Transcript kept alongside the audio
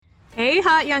Hey,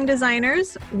 hot young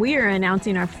designers. We are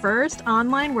announcing our first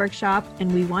online workshop,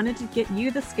 and we wanted to get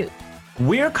you the scoop.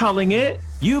 We're calling it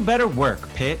You Better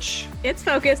Work Pitch. It's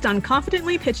focused on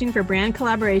confidently pitching for brand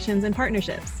collaborations and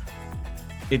partnerships.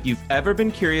 If you've ever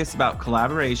been curious about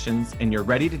collaborations and you're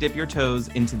ready to dip your toes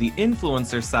into the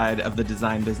influencer side of the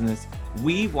design business,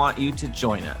 we want you to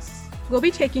join us. We'll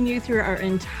be taking you through our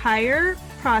entire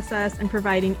process and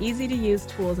providing easy-to-use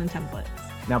tools and templates.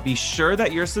 Now be sure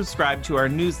that you're subscribed to our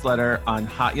newsletter on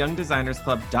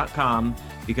hotyoungdesignersclub.com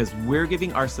because we're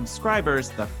giving our subscribers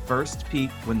the first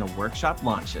peek when the workshop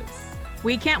launches.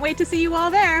 We can't wait to see you all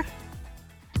there.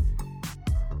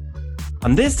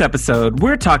 On this episode,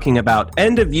 we're talking about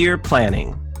end-of-year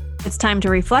planning. It's time to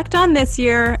reflect on this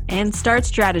year and start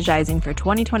strategizing for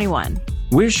 2021.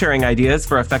 We're sharing ideas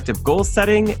for effective goal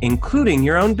setting, including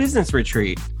your own business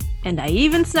retreat. And I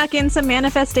even snuck in some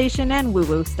manifestation and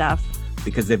woo-woo stuff.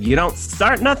 Because if you don't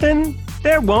start nothing,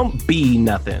 there won't be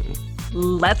nothing.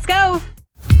 Let's go.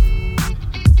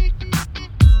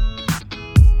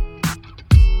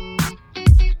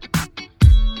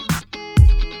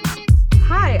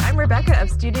 Hi, I'm Rebecca of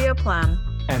Studio Plum.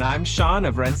 And I'm Sean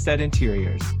of Renstead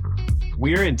Interiors.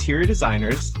 We're interior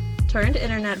designers Turned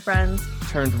internet friends.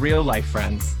 turned real life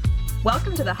friends.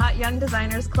 Welcome to the Hot Young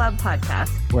Designers Club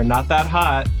podcast. We're not that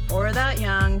hot. Or that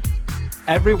young.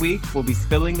 Every week, we'll be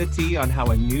spilling the tea on how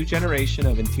a new generation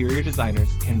of interior designers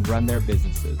can run their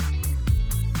businesses.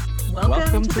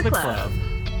 Welcome to the club.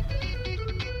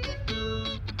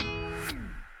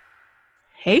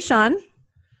 Hey, Sean.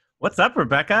 What's up,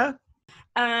 Rebecca?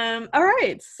 All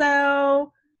right.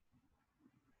 So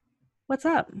what's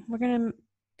up? We're going to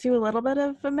do a little bit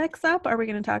of a mix up. Are we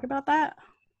going to talk about that?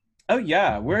 Oh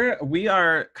yeah, we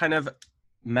are kind of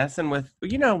messing with,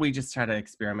 we just try to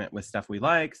experiment with stuff we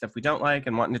like, stuff we don't like,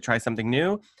 and wanting to try something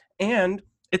new. And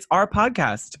it's our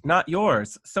podcast, not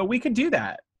yours. So we could do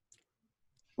that.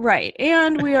 Right.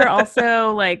 And we are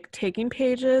also taking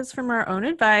pages from our own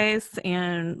advice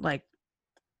and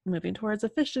moving towards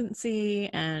efficiency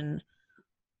and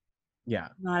yeah.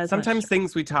 not as Sometimes much.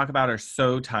 things we talk about are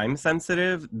so time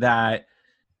sensitive that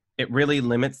it really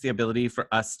limits the ability for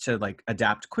us to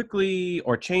adapt quickly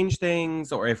or change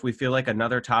things. Or if we feel like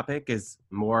another topic is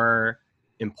more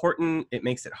important, it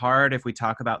makes it hard if we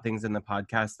talk about things in the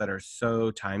podcast that are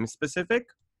so time specific.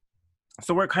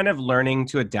 So we're kind of learning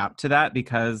to adapt to that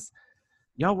because,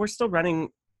 we're still running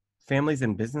families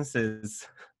and businesses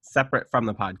separate from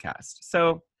the podcast.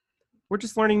 So we're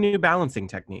just learning new balancing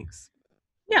techniques.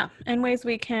 Yeah. And ways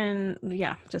we can,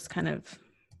 just kind of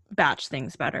batch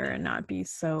things better and not be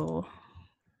so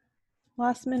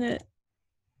last minute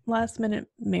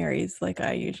Marys like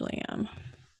I usually am.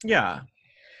 Yeah.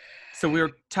 So we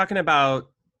were talking about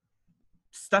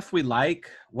stuff we like,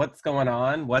 what's going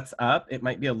on, what's up. It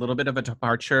might be a little bit of a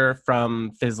departure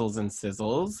from Fizzles and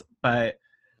Sizzles, but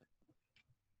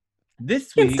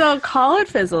this You week... can still call it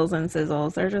Fizzles and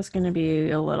Sizzles. They're just going to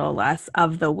be a little less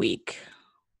of the week.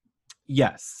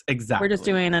 Yes, exactly. We're just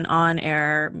doing an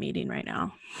on-air meeting right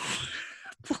now.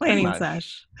 Planning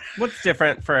sesh. What's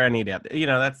different for any day?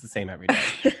 That's the same every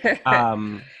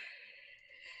day.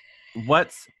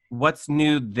 What's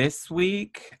new this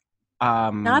week?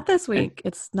 Not this week.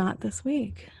 It's not this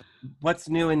week. What's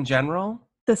new in general?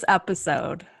 This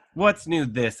episode. What's new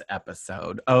this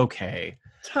episode? Okay.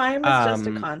 Time is just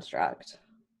a construct.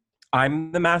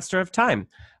 I'm the master of time.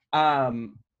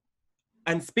 And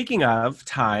speaking of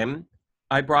time,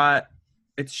 I brought,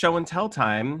 it's show and tell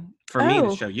time for me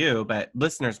to show you, but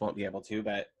listeners won't be able to,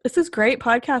 but. This is great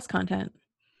podcast content.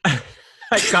 I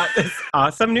got this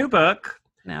awesome new book.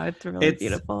 No, it's really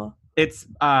beautiful. It's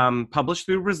published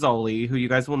through Rizzoli, who you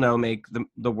guys will know make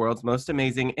the world's most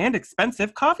amazing and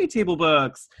expensive coffee table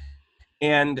books.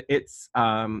 And it's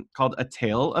called A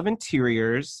Tale of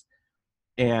Interiors.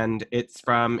 And it's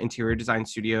from interior design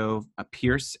studio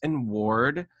Pierce and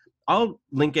Ward. I'll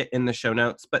link it in the show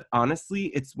notes, but honestly,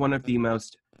 it's one of the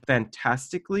most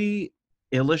fantastically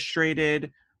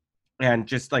illustrated and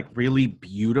just really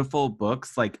beautiful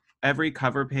books. Every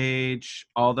cover page,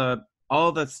 all the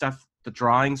stuff, the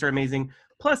drawings are amazing.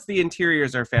 Plus the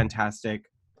interiors are fantastic.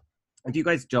 If you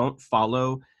guys don't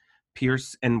follow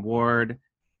Pierce and Ward,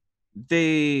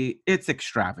 it's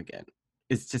extravagant,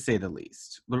 is to say the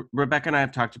least. Rebecca and I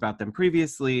have talked about them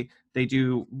previously. They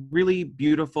do really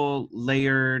beautiful,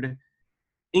 layered,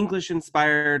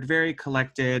 English-inspired, very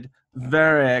collected,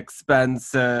 very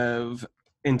expensive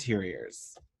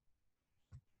interiors.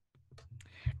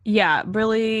 Yeah,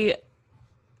 really.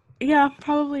 Yeah,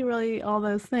 probably really all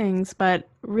those things, but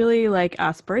really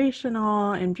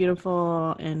aspirational and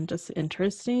beautiful and just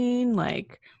interesting.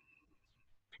 It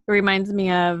reminds me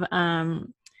of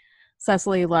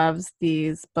Cecily loves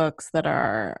these books that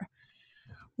are,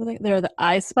 they're the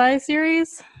I Spy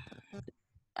series.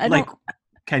 I Like, don't.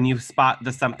 can you spot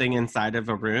the something inside of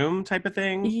a room type of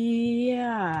thing?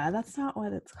 Yeah, that's not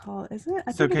what it's called, is it?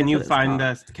 I So think it can is you what it's find called.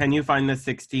 the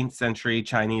 16th century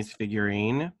Chinese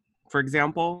figurine, for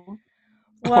example?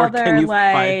 Or Well, can they're you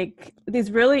find like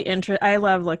these really I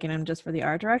love looking at them just for the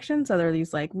art direction. So they're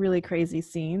these like really crazy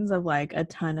scenes of like a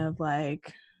ton of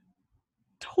like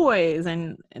toys,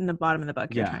 and in the bottom of the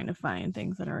book you're yeah. trying to find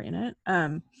things that are in it.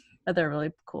 But they're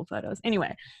really cool photos.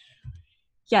 Anyway,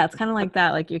 yeah, it's kind of like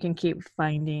that. Like you can keep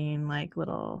finding like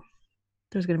little.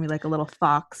 There's gonna be like a little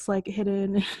fox like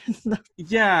hidden in the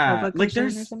Yeah, sofa like cushion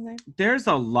or something. there's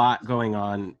a lot going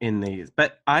on in these,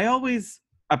 but I always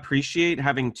appreciate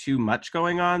having too much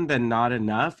going on than not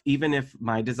enough. Even if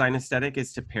my design aesthetic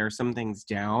is to pare some things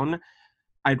down,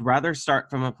 I'd rather start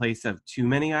from a place of too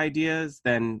many ideas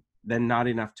than not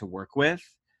enough to work with.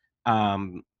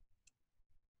 Um,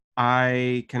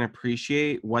 I can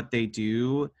appreciate what they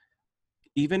do,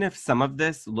 even if some of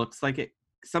it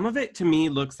to me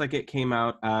looks like it came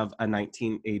out of a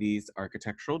 1980s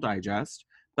architectural digest,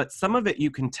 but some of it you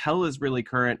can tell is really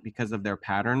current because of their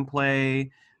pattern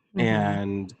play, Mm-hmm.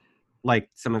 and like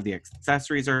some of the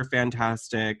accessories are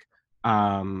fantastic.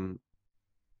 Um,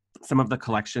 some of the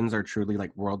collections are truly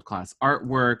like world-class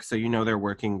artwork, so you know they're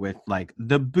working with like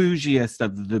the bougiest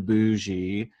of the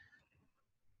bougie.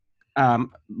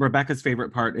 Rebecca's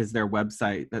favorite part is their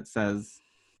website that says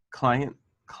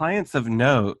clients of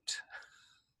note,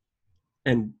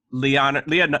 and Leonardo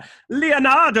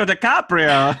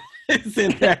DiCaprio is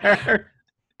in there.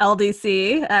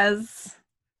 LDC, as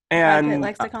Brad Pitt And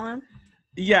likes to call him.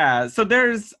 yeah, so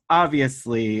there's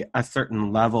obviously a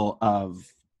certain level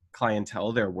of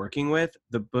clientele they're working with.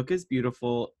 The book is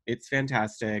beautiful. It's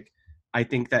fantastic. I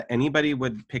think that anybody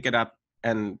would pick it up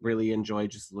and really enjoy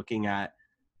just looking at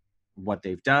what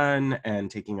they've done and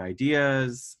taking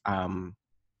ideas.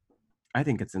 I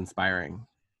think it's inspiring.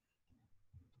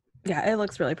 Yeah, it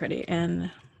looks really pretty,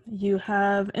 and you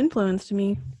have influenced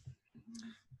me.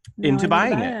 Now Into I need to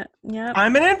buying buy it. it. Yep.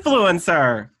 I'm an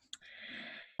influencer.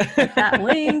 Click that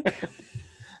link.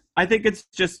 I think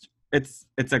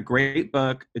it's a great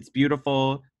book. It's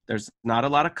beautiful. There's not a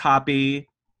lot of copy,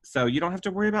 so you don't have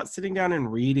to worry about sitting down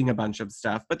and reading a bunch of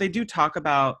stuff. But they do talk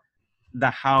about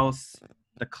the house,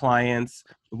 the clients.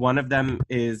 One of them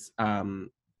is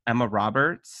Emma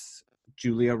Roberts,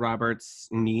 Julia Roberts'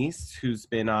 niece, who's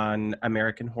been on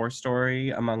American Horror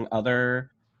Story, among other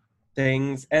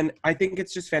things. And I think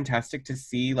it's just fantastic to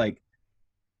see like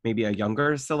maybe a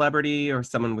younger celebrity or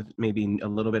someone with maybe a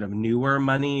little bit of newer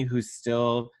money who's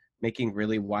still making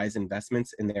really wise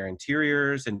investments in their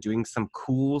interiors and doing some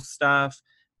cool stuff.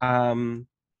 Um,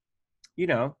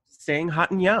 staying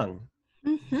hot and young.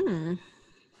 Mm-hmm.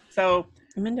 So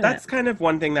I'm into it. that's kind of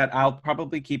one thing that I'll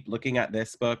probably keep looking at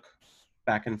this book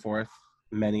back and forth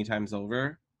many times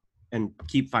over and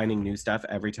keep finding new stuff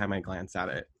every time I glance at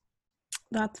it.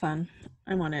 That's fun.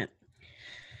 I want it.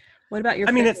 What about your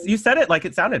I mean, fave? you said it like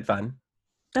it sounded fun.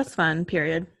 That's fun,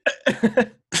 period.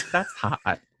 That's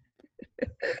hot.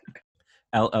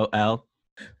 LOL.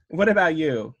 What about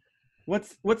you?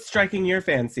 What's striking your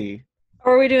fancy?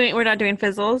 Or we're not doing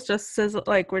fizzles, just sizzle,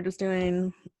 like we're just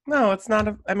doing. No, it's not.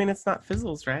 It's not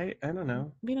fizzles, right? I don't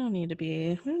know. We don't need to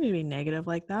be negative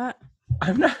like that.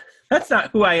 I'm not. That's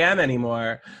not who I am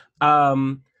anymore.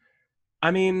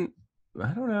 I mean,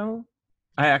 I don't know.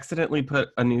 I accidentally put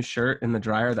a new shirt in the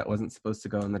dryer that wasn't supposed to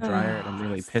go in the dryer, and I'm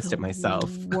really pissed at myself.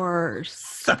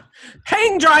 Worst. So,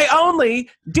 hang dry only.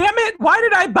 Damn it! Why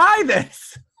did I buy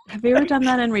this? Have you ever done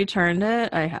that and returned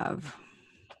it? I have.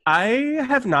 I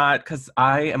have not, because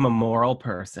I am a moral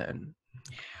person.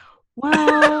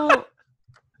 Well,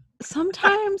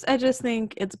 sometimes I just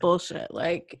think it's bullshit.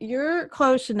 Like your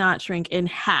clothes should not shrink in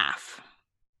half.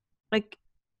 Like,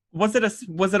 was it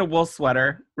a wool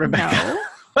sweater, Rebecca? no.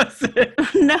 Was it?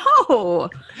 No.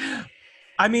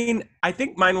 I mean, I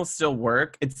think mine will still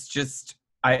work. It's just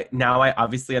I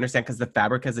obviously understand because the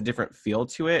fabric has a different feel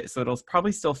to it, so it'll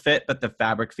probably still fit, but the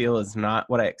fabric feel is not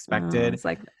what I expected. It's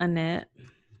like a knit.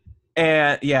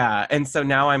 And yeah, and so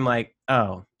now I'm like,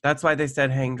 oh, that's why they said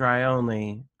hang dry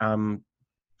only.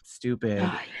 Stupid. Oh, I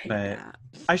hate but that.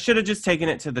 I should have just taken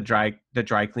it to the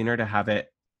dry cleaner to have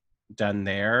it done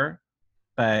there.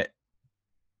 But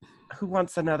who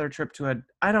wants another trip to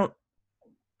I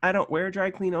don't wear dry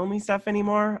clean only stuff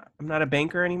anymore. I'm not a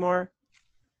banker anymore.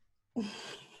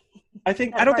 I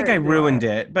don't think I ruined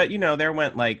it, but there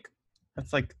went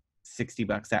that's like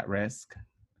 $60 at risk.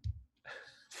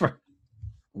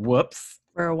 Whoops.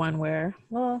 for a one wear.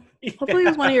 Well, hopefully it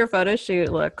was one of your photo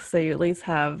shoot looks, so you at least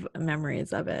have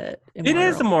memories of it. It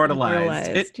is immortalized.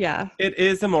 Immortalized. Yeah. It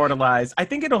is immortalized. I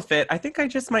think it'll fit. I think I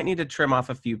just might need to trim off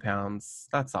a few pounds.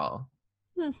 That's all.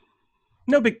 Hmm.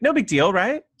 No big deal,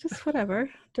 right? Just whatever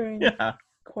during Yeah.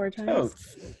 core times.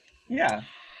 Totes. Yeah.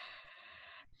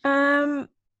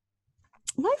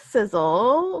 My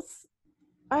sizzles,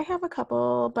 I have a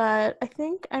couple, but I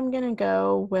think I'm gonna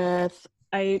go with,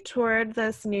 I toured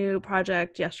this new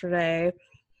project yesterday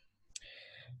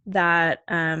that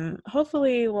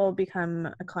hopefully will become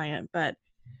a client, but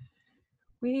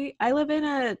I live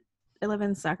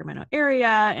in Sacramento area,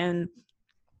 and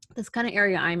this kind of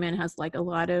area I'm in has like a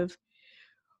lot of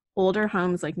older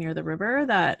homes like near the river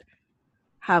that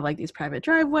have like these private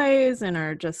driveways and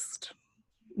are just,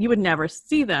 you would never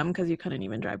see them because you couldn't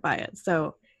even drive by it.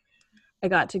 So I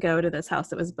got to go to this house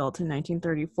that was built in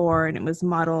 1934, and it was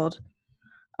modeled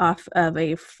off of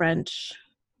a French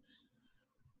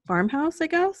farmhouse, I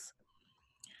guess,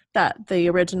 that the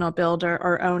original builder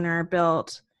or owner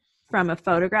built from a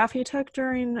photograph he took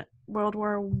during World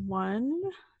War One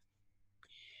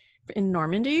in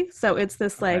Normandy. So it's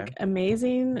this like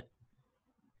amazing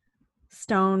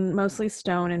stone, mostly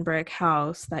stone and brick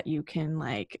house that you can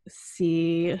like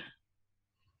see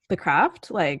the craft.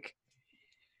 Like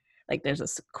there's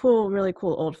this really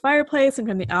cool old fireplace, and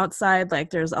from the outside, like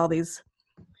there's all these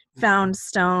found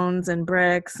stones and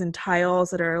bricks and tiles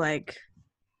that are like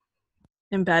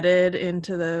embedded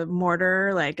into the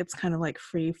mortar. Like it's kind of like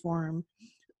free form.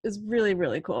 It's really,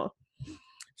 really cool.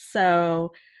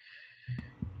 So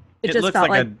it just looks felt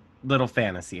like a little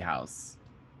fantasy house.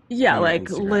 Yeah, like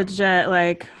legit,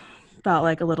 like felt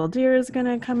like a little deer is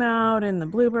gonna come out and the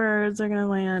bluebirds are gonna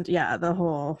land. Yeah, the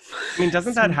whole. I mean,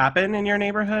 doesn't that happen in your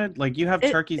neighborhood? Like you have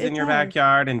turkeys in your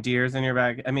backyard and deers in your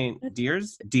back. I mean,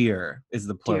 deers? Deer is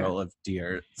the plural of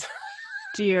deer.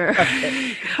 Deer.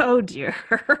 Oh, dear.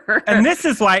 And this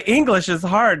is why English is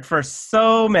hard for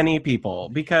so many people,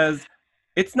 because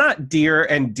it's not deer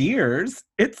and deers.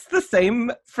 It's the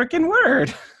same freaking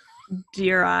word.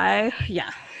 Deer eye.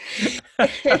 Yeah.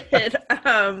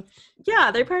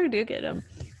 Yeah, they probably do get them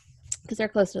because they're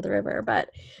close to the river. But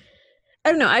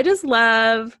I don't know. I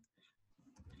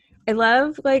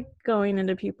love like going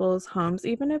into people's homes,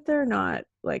 even if they're not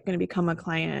like going to become a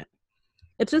client.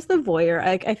 It's just the voyeur.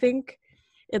 I think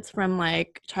it's from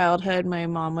like childhood. My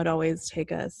mom would always take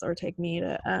me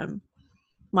to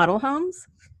model homes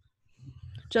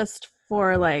just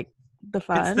for like the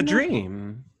fun. It's the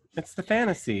dream. It's the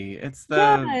fantasy. It's the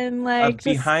and like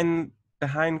behind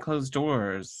closed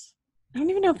doors. I don't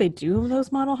even know if they do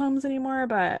those model homes anymore,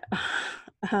 but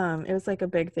it was like a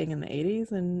big thing in the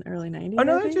 80s and early 90s. Oh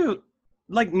no, they do.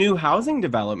 Like new housing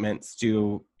developments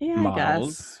do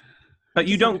models, but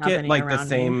you don't get like the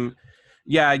same.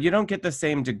 Yeah, you don't get the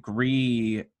same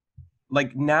degree.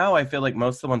 Like now, I feel like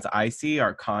most of the ones I see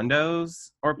are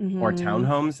condos or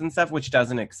townhomes and stuff, which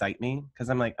doesn't excite me because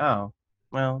I'm like, oh,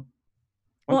 well.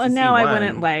 Well, and now I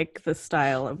wouldn't like the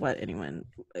style of what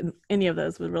any of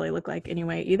those would really look like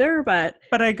anyway either, but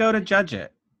I go to judge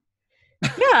it.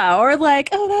 Yeah, or like,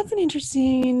 oh, that's an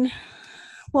interesting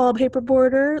wallpaper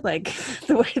border, like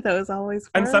the way those always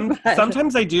were. And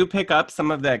sometimes I do pick up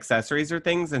some of the accessories or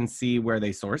things and see where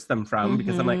they source them from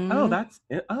because I'm like, oh, that's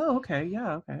it. Oh, okay,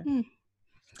 yeah, okay.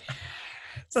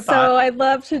 So I'd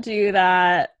love to do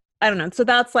that. I don't know. So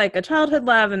that's like a childhood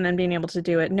love, and then being able to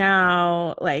do it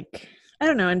now, like, I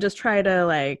don't know, and just try to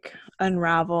like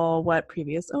unravel what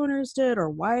previous owners did or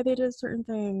why they did certain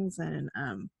things. And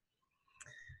I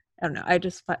don't know. I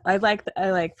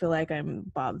feel like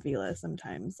I'm Bob Vila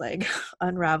sometimes, like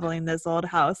unraveling this old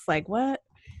house. Like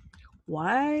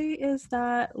why is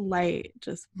that light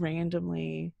just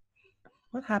randomly?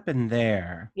 What happened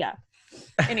there? Yeah.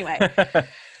 Anyway,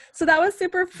 so that was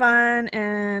super fun.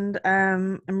 And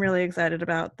I'm really excited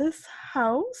about this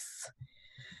house.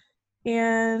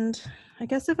 And I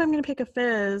guess if I'm going to pick a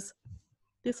fizz,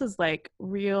 this is like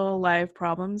real life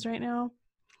problems right now.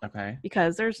 Okay.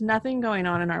 Because there's nothing going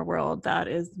on in our world that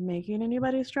is making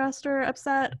anybody stressed or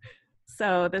upset.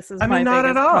 So this is my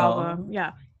biggest problem.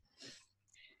 Yeah.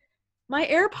 My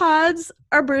AirPods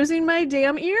are bruising my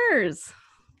damn ears.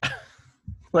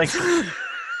 Like,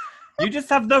 you just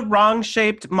have the wrong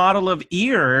shaped model of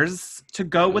ears to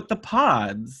go with the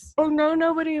pods. Oh, no,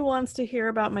 nobody wants to hear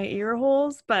about my ear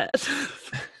holes, but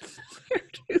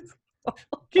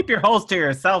keep your holes to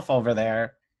yourself over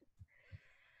there.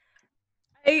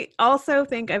 I also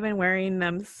think I've been wearing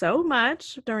them so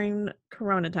much during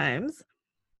Corona times.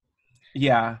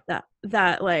 Yeah.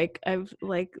 That like I've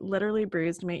like literally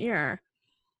bruised my ear.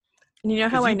 And you know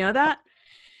how I know that?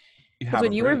 You Because have a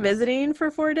when you were bruise. visiting for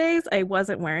 4 days, I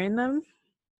wasn't wearing them.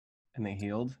 And they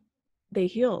healed? They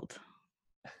healed.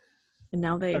 And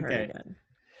now they hurt Okay. again.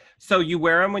 So you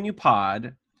wear them when you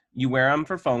pod. You wear them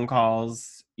for phone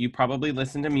calls. You probably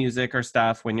listen to music or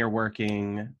stuff when you're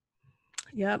working.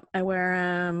 Yep. I wear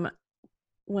them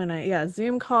when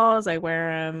Zoom calls. I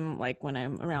wear them like when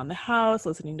I'm around the house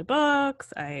listening to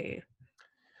books. I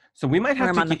So we might wear have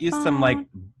them to on the get you some like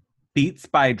phone. Beats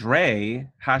by Dre,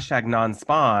 hashtag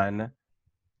non-spawn.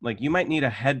 Like you might need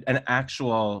an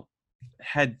actual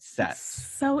headset. It's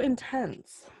so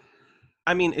intense.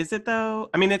 I mean, is it though?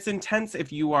 I mean, it's intense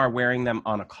if you are wearing them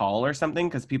on a call or something,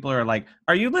 because people are like,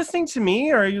 are you listening to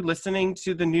me or are you listening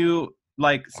to the new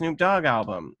like Snoop Dogg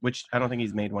album? Which I don't think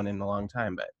he's made one in a long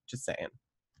time, but just saying.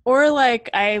 Or like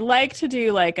I like to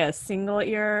do like a single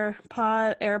ear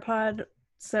AirPod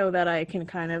so that I can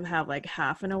kind of have like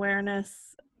half an awareness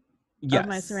Yes. of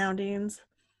my surroundings.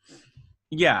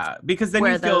 Yeah, because then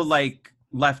Where you feel those- like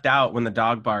left out when the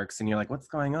dog barks and you're like, what's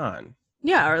going on?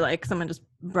 Yeah, or like someone just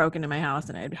broke into my house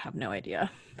and I'd have no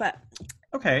idea. But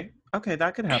Okay,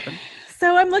 that could happen.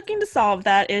 so I'm looking to solve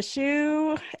that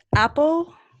issue.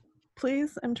 Apple,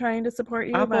 please, I'm trying to support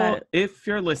you. Apple, But if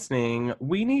you're listening,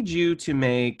 we need you to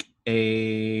make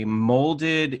a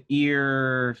molded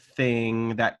ear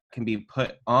thing that can be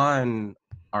put on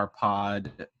our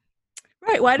pod.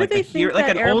 right, why do they think like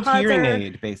that an old AirPods hearing are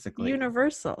aid, basically?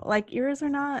 universal? Like ears are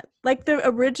not like the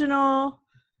original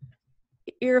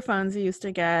earphones you used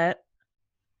to get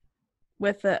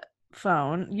with the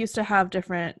phone used to have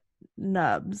different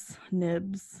nibs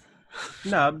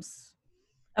Nubs.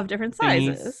 of different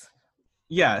Thingies. sizes.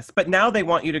 Yes, but now they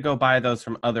want you to go buy those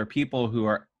from other people who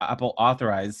are Apple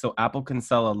authorized, so Apple can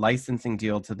sell a licensing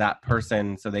deal to that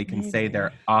person so they can say Maybe.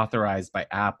 they're authorized by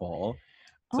Apple.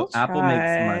 So I'll Apple makes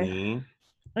try. money.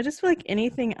 I just feel like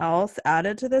anything else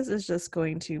added to this is just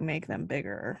going to make them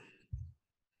bigger.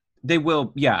 They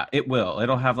will, yeah, it will.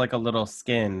 It'll have like a little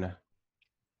skin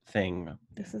thing,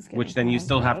 This is getting which then you kinda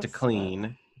still have to gross, clean.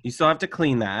 but- You still have to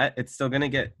clean that. It's still gonna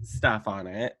get stuff on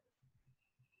it.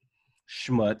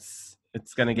 Schmutz.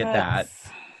 It's gonna get that.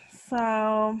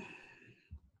 So,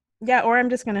 yeah, or I'm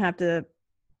just gonna have to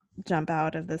jump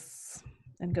out of this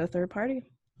and go third party.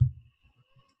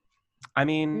 I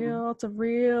mean, It's a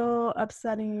real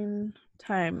upsetting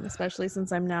time, especially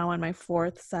since I'm now on my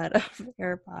 4th set of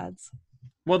AirPods.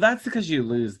 well, that's because you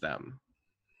lose them.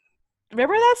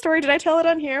 Remember that story? Did I tell it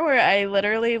on here where I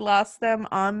literally lost them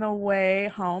on the way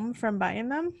home from buying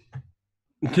them?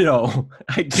 No,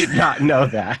 I did not know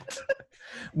that.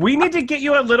 We need to get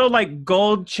you a little like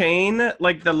gold chain,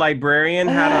 like the librarian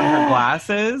had on her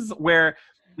glasses, where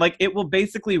like it will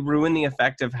basically ruin the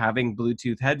effect of having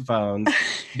Bluetooth headphones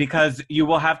because you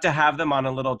will have to have them on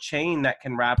a little chain that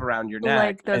can wrap around your neck.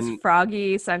 Like those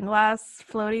froggy sunglass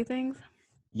floaty things?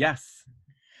 Yes.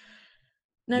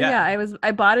 No, yeah,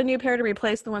 I bought a new pair to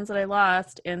replace the ones that I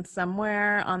lost, and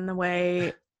somewhere on the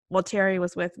way, well, Terry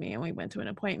was with me and we went to an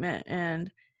appointment, and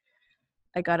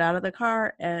I got out of the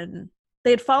car and they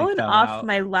had fallen off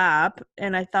my lap,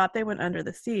 and I thought they went under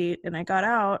the seat, and I got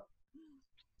out.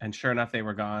 And sure enough, they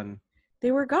were gone.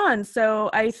 They were gone. So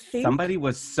I think somebody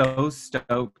was so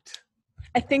stoked.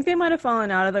 I think they might have fallen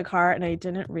out of the car and I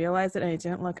didn't realize it, and I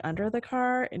didn't look under the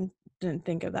car and didn't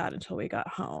think of that until we got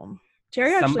home.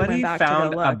 Jerry actually Somebody went back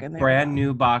found to go look, a and brand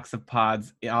new box of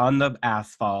pods on the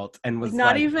asphalt and was like,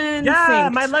 not like, even yeah,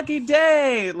 synced. my lucky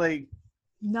day. Like,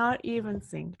 not even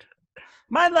synced.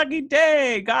 My lucky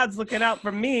day. God's looking out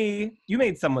for me. You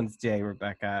made someone's day,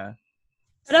 Rebecca.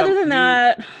 But other than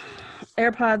that,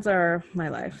 AirPods are my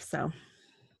life. So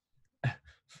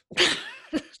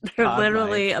they're Pod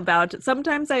literally life. about to,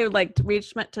 sometimes I like to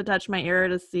reach to touch my ear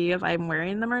to see if I'm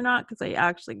wearing them or not, because I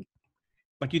actually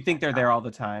Like, you think they're there all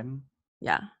the time?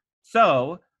 yeah.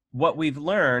 So what we've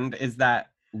learned is that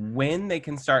when they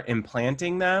can start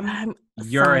implanting them, I'm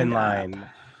you're in signed line. up.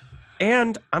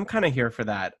 And I'm kind of here for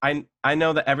that. I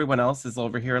know that everyone else is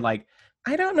over here like,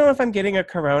 I don't know if I'm getting a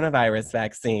coronavirus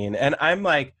vaccine. And I'm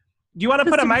like, do you want to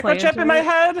put a microchip in my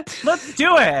head? Let's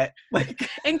do it. Like,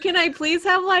 and can I please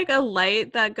have like a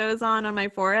light that goes on my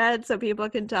forehead so people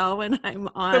can tell when I'm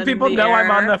on so people the know air?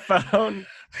 I'm on the phone.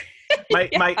 My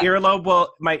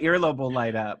earlobe will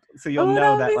light up, so you'll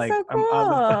know that like so cool. I'm on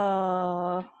the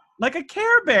phone. Like a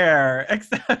Care Bear,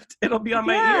 except it'll be on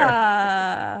my ear.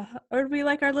 Yeah, or it'd be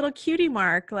like our little cutie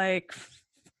mark, like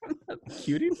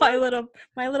Cutie my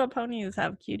little ponies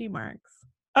have cutie marks.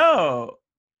 Oh,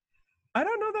 I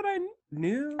don't know that I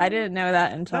knew. I didn't know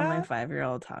that until my that?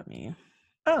 5-year-old taught me.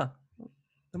 Oh,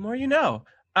 the more you know.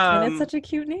 And it's such a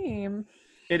cute name.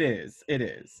 It is.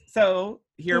 So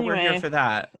We're here Anyway, for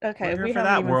that. We're okay, here we for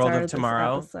haven't that even world of started this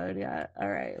tomorrow. episode yet. All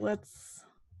right, let's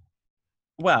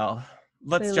Well,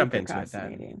 let's clearly jump into it then.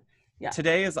 procrastinating. Yeah.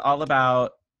 Today is all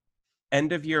about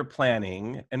end of year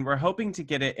planning, and we're hoping to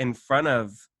get it in front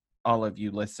of all of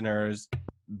you listeners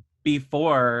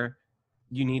before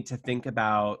you need to think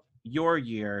about your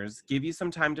years, give you some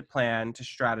time to plan, to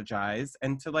strategize,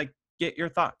 and to like get your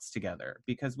thoughts together,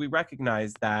 because we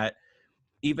recognize that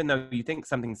even though you think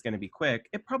something's going to be quick,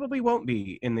 it probably won't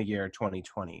be in the year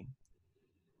 2020.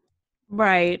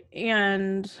 Right.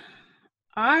 And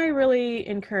I really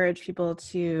encourage people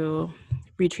to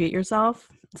retreat yourself.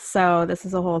 So this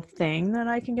is a whole thing that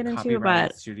I can get into, Copyright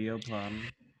but Studio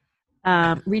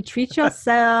Plum. retreat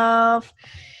yourself.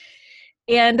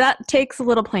 And that takes a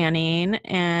little planning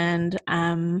and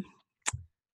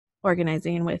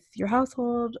organizing with your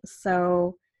household.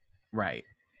 So Right.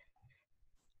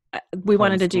 we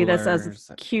wanted to do this as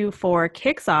Homeschoolers. Q4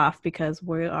 kicks off because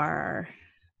we are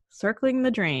circling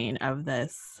the drain of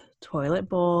this toilet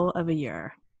bowl of a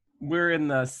year We're in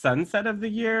the sunset of the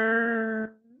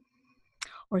year.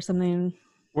 or something.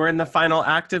 We're in the final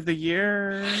act of the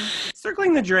year.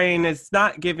 Circling the drain is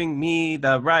not giving me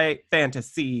the right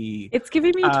fantasy. It's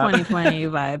giving me 2020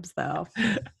 vibes though.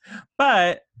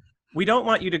 But we don't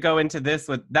want you to go into this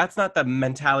with, that's not the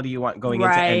mentality you want going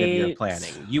into end of year Right.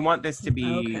 planning. You want this to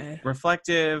be Okay.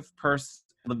 reflective,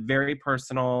 very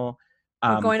personal.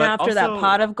 We're going but after that also-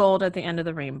 pot of gold at the end of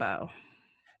the rainbow.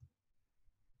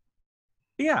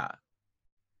 Yeah.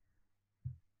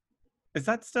 Is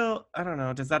that still, I don't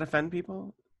know, does that offend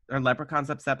people? Are leprechauns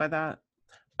upset by that?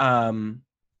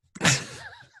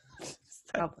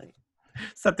 Probably.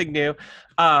 Something new.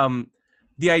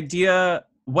 The idea,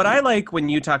 what I like when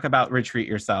you talk about retreat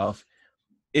yourself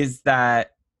is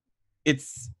that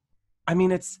it's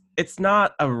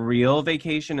not a real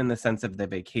vacation in the sense of the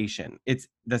vacation. It's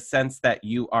the sense that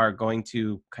you are going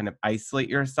to kind of isolate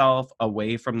yourself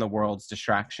away from the world's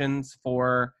distractions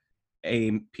for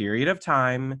a period of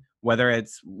time, whether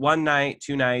it's one night,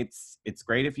 2 nights. It's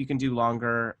great if you can do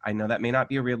longer. I know that may not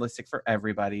be realistic for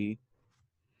everybody,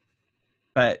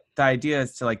 but the idea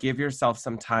is to like give yourself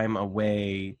some time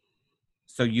away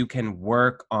so you can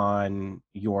work on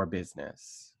your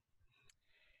business.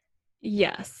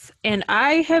 Yes. And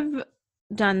I have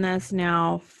done this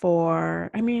now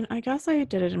for, I guess I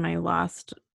did it in my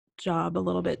last job a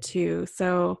little bit too.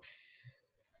 So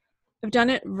I've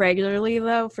done it regularly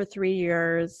though for 3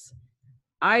 years.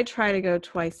 I try to go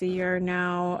twice a year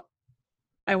now.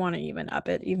 I want to even up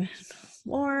it even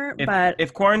more, but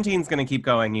If quarantine's going to keep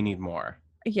going, you need more.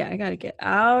 yeah, I got to get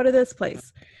out of this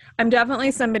place. I'm definitely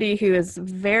somebody who is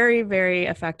very, very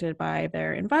affected by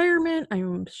their environment.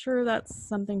 I'm sure that's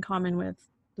something common with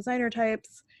designer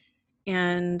types.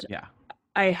 And Yeah.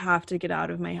 I have to get out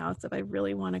of my house if I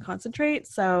really want to concentrate.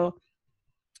 So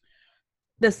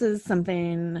this is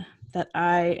something that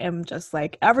I am just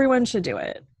like, everyone should do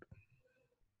it.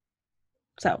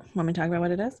 So, want me to talk about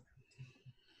what it is?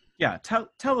 Yeah,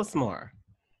 tell us more.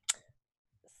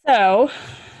 So,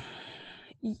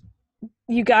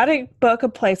 you got to book a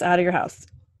place out of your house.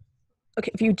 Okay,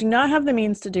 if you do not have the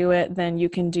means to do it, then you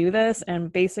can do this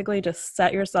and basically just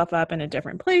set yourself up in a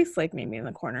different place, like maybe in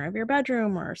the corner of your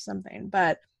bedroom or something.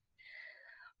 But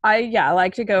I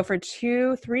like to go for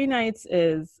 2-3 nights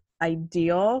is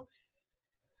ideal,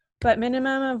 but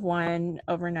minimum of 1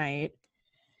 overnight.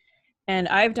 And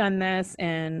I've done this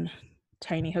in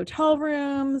tiny hotel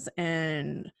rooms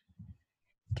and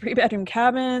 3-bedroom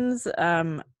cabins.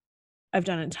 I've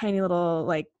done it in tiny little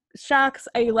like shacks.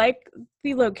 I like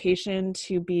the location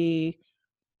to be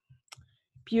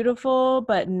beautiful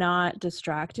but not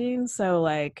distracting. So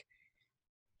like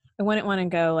I wouldn't want to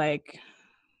go like,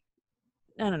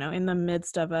 I don't know, in the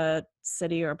midst of a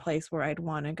city or a place where I'd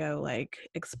want to go like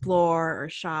explore or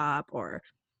shop or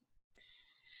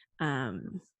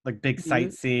like big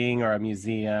sightseeing or a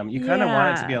museum. You kind of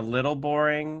want it to be a little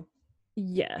boring.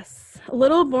 Yes. A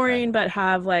little boring, but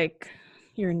have like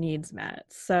your needs met.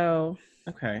 So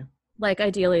okay. Like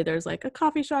ideally there's like a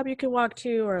coffee shop you can walk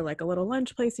to or like a little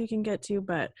lunch place you can get to,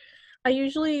 but I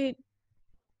usually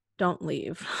don't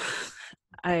leave.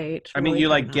 You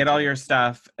like get all your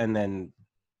stuff and then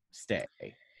stay.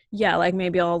 Yeah, like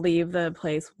maybe I'll leave the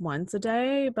place once a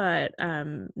day, but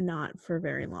not for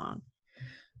very long.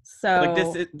 So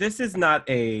like this is not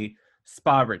a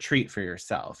spa retreat for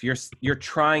yourself. You're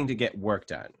trying to get work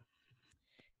done.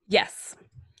 Yes.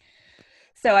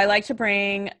 So I like to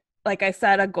bring, like I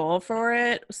said, a goal for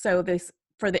it. So this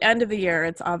for the end of the year,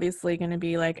 it's obviously going to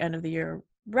be like end of the year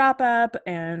wrap up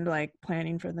and like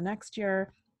planning for the next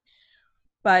year.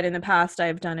 But in the past,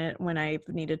 I've done it when I've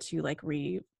needed to like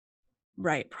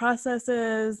right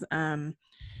processes,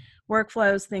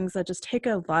 workflows, things that just take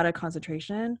a lot of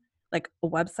concentration, like a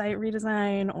website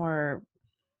redesign or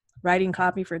writing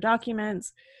copy for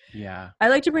documents. Yeah. I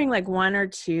like to bring like one or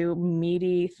two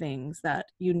meaty things that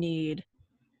you need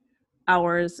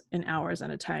hours and hours at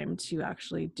a time to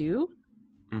actually do.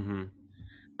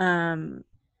 Mm-hmm. Um,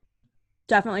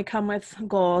 definitely come with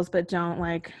goals, but don't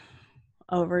like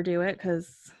overdo it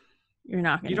because you're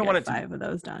not going You to don't want get it to, 5 of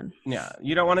those done. yeah,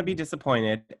 you don't want to be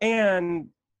disappointed. And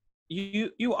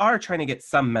you are trying to get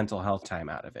some mental health time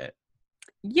out of it.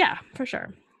 Yeah, for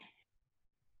sure.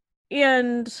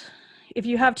 And if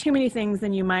you have too many things,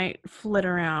 then you might flit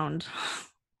around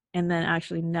and then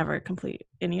actually never complete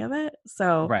any of it.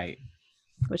 So, Right.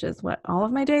 which is what all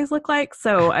of my days look like.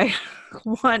 So I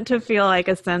want to feel like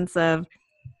a sense of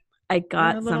I You're a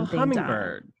got little something done.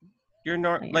 hummingbird. You're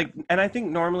Yeah. like, and I think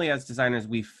normally as designers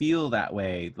we feel that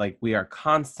way. Like we are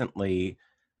constantly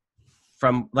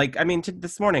from like, I mean,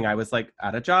 this morning I was like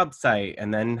at a job site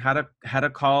and then had a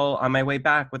call on my way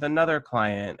back with another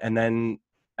client, and then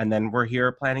we're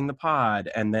here planning the pod,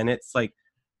 and then it's like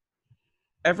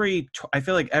I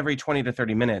feel like every 20 to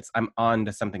 30 minutes I'm on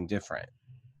to something different.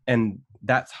 And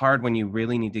that's hard when you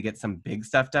really need to get some big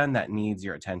stuff done that needs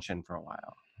your attention for a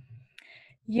while.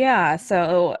 Yeah.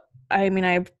 So, I mean,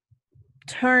 I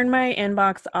turn my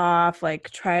inbox off, like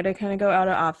try to kind of go out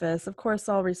of office. Of course,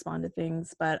 I'll respond to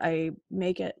things, but I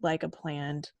make it like a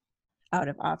planned out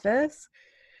of office.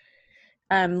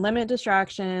 Limit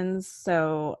distractions.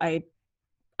 So I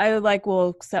like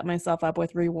will set myself up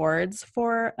with rewards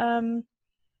for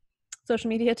social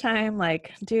media time,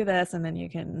 like do this and then you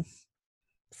can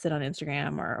sit on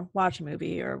Instagram or watch a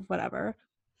movie or whatever.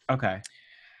 Okay.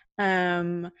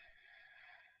 Um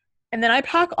and then I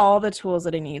pack all the tools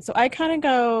that I need. So I kind of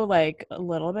go like a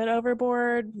little bit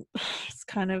overboard. It's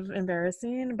kind of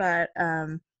embarrassing, but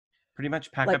Pretty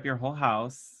much pack like up your whole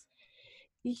house.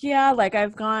 yeah, like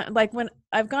I've gone like when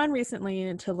I've gone recently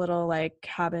into little like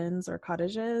cabins or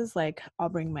cottages, like I'll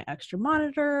bring my extra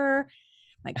monitor,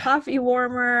 my coffee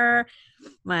warmer,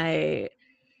 my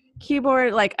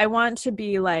keyboard. Like I want to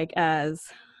be like as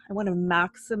I want to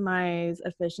maximize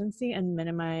efficiency and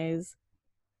minimize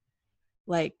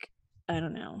like I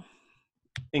don't know. No.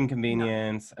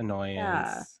 Inconvenience, Yeah.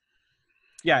 annoyance.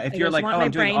 Yeah, if Like I you're just like, want oh, my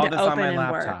I'm doing brain all to this on open my and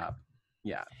work. laptop.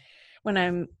 Yeah. When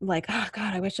I'm like, oh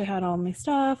God, I wish I had all my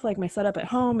stuff. Like my setup at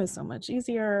home is so much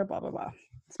easier, blah, blah, blah.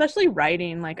 Especially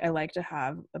writing, like I like to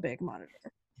have a big monitor.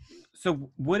 So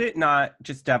would it not,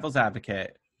 just devil's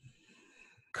advocate,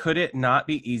 could it not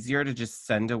be easier to just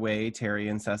send away Terry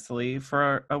and Cecily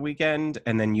for a weekend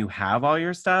and then you have all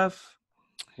your stuff?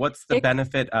 What's the It,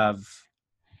 benefit of?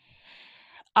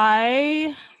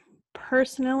 I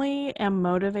personally am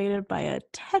motivated by a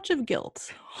touch of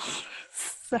guilt.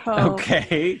 So,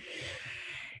 Okay.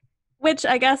 which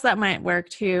I guess that might work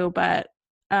too, but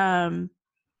um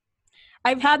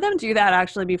I've had them do that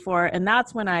actually before, and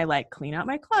that's when I like clean out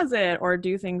my closet or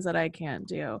do things that I can't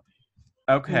do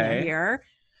when they're Okay. here.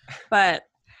 But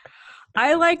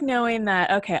I like knowing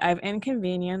that, okay, I've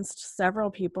inconvenienced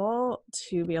several people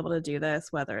to be able to do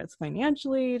this, whether it's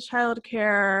financially,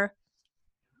 childcare,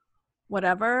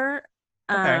 whatever.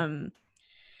 Okay.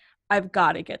 I've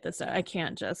got to get this done. I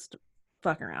can't just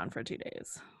fuck around for 2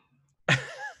 days. And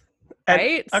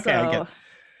Right? okay, I get So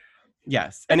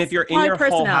yes. And if you're in my your whole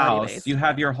personality house, based. you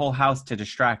have your whole house to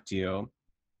distract you.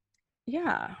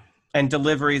 Yeah. And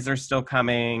deliveries are still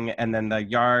coming, and then the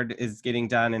yard is getting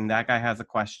done, and that guy has a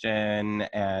question,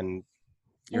 and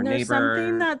your And there's something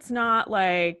neighbor. that's not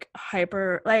like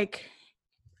hyper like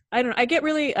I get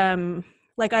really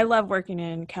like I love working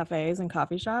in cafes and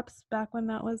coffee shops back when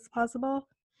that was possible.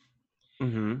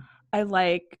 Mm-hmm. I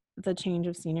like the change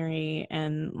of scenery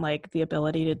and like the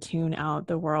ability to tune out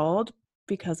the world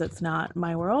because it's not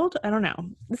my world. I don't know.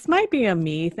 This might be a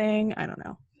me thing. I don't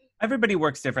know. Everybody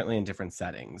works differently in different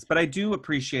settings, but I do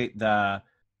appreciate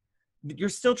you're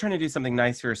still trying to do something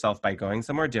nice for yourself by going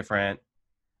somewhere different.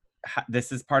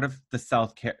 This is part of the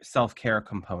self-care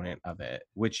component of it,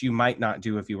 which you might not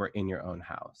do if you were in your own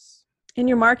house. And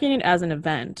you're marketing it as an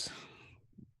event.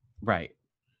 Right.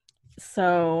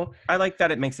 So I like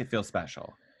that it makes it feel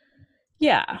special.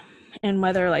 yeah. And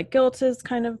whether like guilt is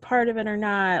kind of part of it or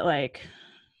not, like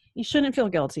you shouldn't feel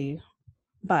guilty,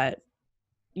 but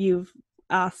you've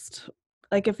asked,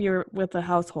 like if you're with a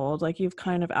household, like you've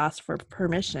kind of asked for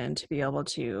permission to be able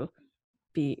to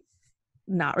be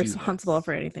not responsible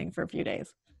for anything for a few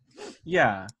days.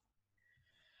 Yeah.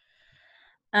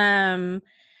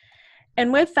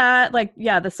 And with that, like,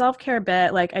 yeah, the self-care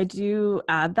bit, like I do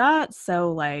add that.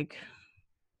 So like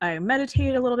I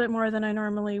meditate a little bit more than I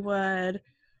normally would.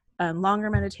 longer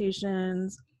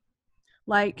meditations,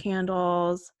 light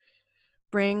candles,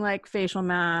 bring like facial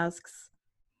masks,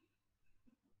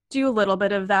 do a little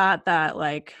bit of that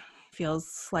like feels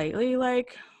slightly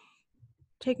like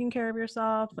taking care of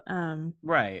yourself.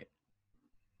 Right.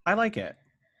 I like it.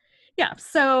 Yeah.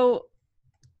 So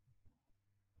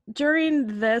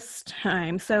during this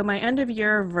time, so my end of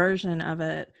year version of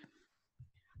it,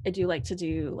 I do like to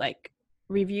do like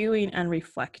reviewing and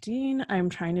reflecting. I'm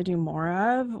trying to do more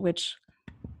of, which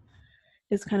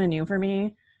is kind of new for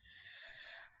me.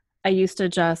 I used to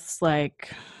just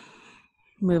like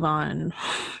move on,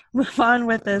 move on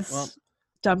with Well, this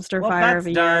dumpster well, fire of that's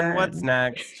a done. year. What's And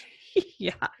next?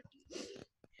 yeah,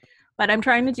 but I'm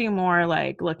trying to do more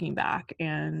like looking back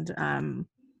and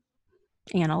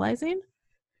analyzing.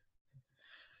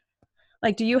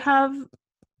 Like, do you have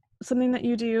something that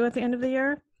you do at the end of the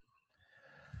year?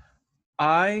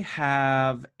 I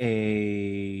have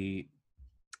a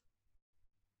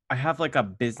I have like a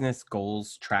business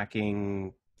goals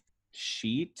tracking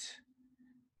sheet.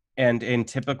 And in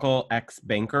typical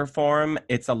ex-banker form,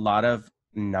 it's a lot of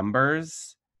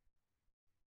numbers.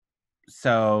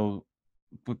 So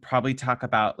would probably talk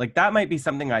about like that might be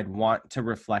something I'd want to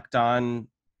reflect on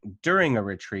during a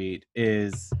retreat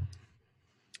is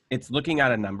it's looking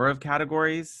at a number of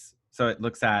categories. So it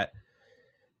looks at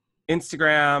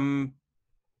Instagram,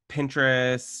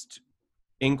 Pinterest,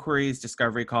 inquiries,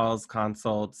 discovery calls,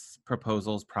 consults,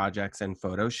 proposals, projects, and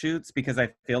photo shoots, because I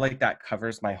feel like that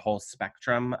covers my whole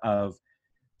spectrum of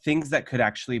things that could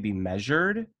actually be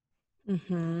measured.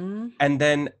 Mm-hmm. And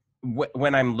then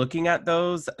when I'm looking at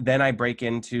those, then I break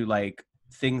into like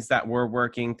things that were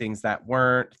working, things that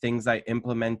weren't, things I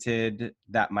implemented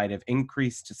that might have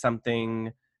increased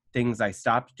something, things I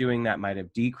stopped doing that might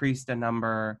have decreased a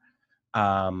number.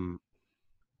 Um,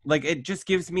 like it just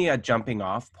gives me a jumping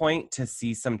off point to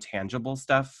see some tangible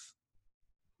stuff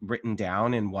written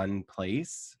down in one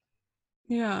place,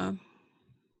 Yeah.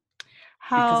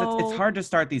 because it's How hard to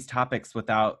start these topics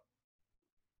without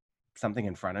something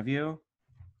in front of you.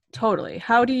 totally.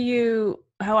 How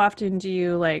often do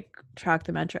you like track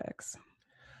the metrics?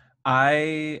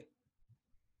 I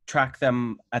track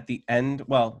them at the end,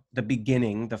 well, the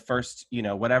beginning, the first,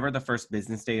 whatever the first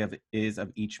business day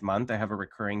of each month. I have a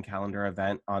recurring calendar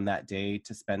event on that day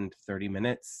to spend 30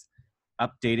 minutes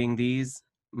updating these.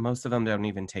 Most of them don't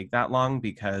even take that long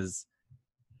because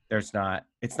it's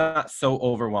not so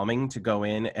overwhelming to go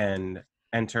in and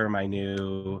enter my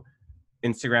new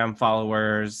Instagram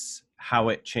followers, how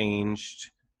it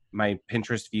changed, my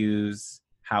Pinterest views,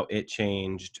 how it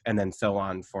changed, and then so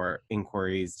on for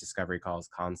inquiries, discovery calls,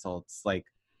 consults. Like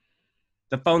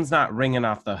the phone's not ringing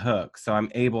off the hook. So I'm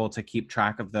able to keep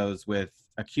track of those with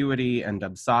Acuity and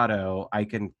Dubsado. I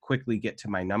can quickly get to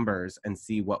my numbers and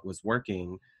see what was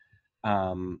working.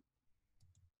 Um,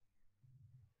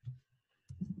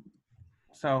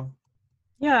 so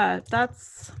Yeah,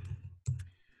 that's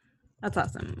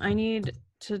awesome. I need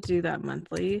to do that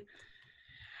monthly.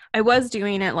 I was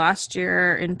doing it last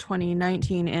year in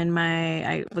 2019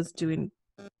 I was doing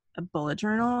a bullet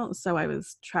journal, so I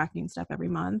was tracking stuff every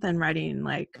month and writing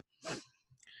like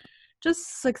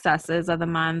just successes of the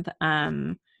month.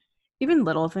 Even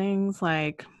little things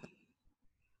like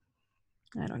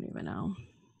I don't even know.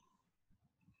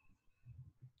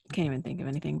 Can't even think of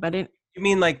anything, but it you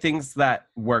mean like things that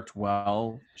worked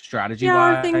well strategy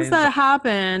yeah, or things wise? that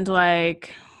happened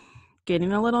like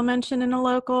getting a little mention in a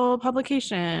local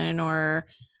publication or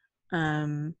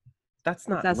um That's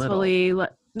not little. successfully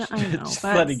no, I know, Just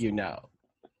but letting you know.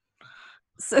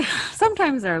 so,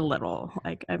 sometimes they're little.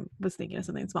 Like I was thinking of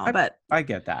something small, I, but I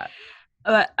get that.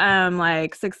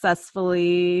 like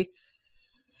successfully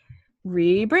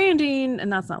rebranding,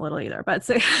 and that's not little either. But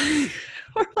so,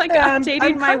 or like I'm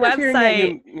updating my kind of hearing that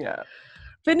website, yeah.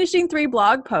 finishing 3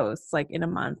 blog posts like in a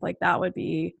month. Like that would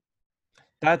be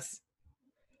That's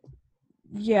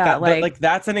yeah, like like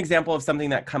that's an example of something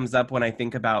that comes up when I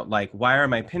think about like why are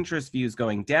my Pinterest views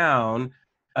going down?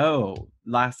 Oh,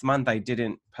 last month I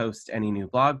didn't post any new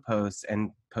blog posts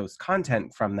and post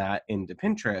content from that into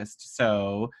Pinterest.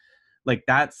 So like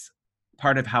that's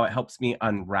part of how it helps me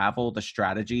unravel the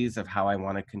strategies of how I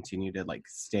want to continue to like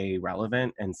stay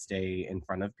relevant and stay in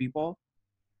front of people.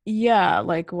 yeah,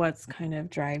 like what's kind of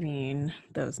driving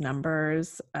those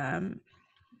numbers.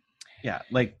 Yeah,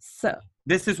 like So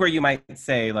this is where you might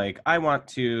say like I want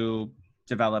to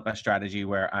develop a strategy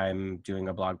where I'm doing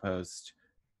a blog post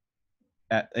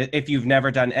if you've never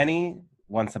done any,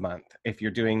 once a month. If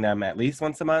you're doing them at least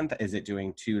once a month, is it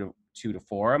doing two to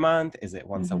four a month? Is it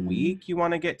once a mhm. week you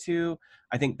want to get to?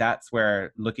 I think that's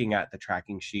where looking at the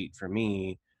tracking sheet for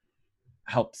me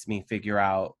helps me figure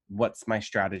out what's my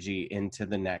strategy into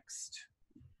the next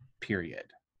period.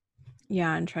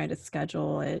 Yeah, and try to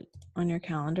schedule it on your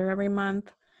calendar every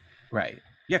month. Right.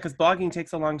 Yeah, because blogging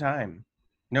takes a long time.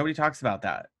 Nobody talks about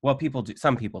that. Well, people do.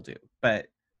 Some people do, but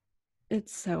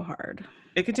it's so hard.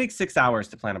 It can take 6 hours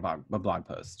to plan a blog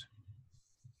post.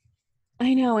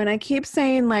 I know, and I keep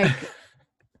saying like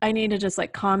I need to just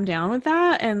like calm down with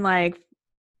that and like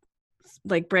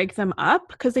break them up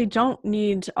because they don't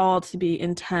need all to be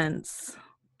intense.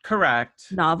 Correct.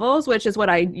 Novels, which is what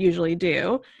I usually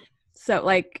do. So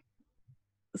like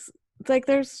it's like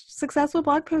there's successful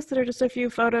blog posts that are just a few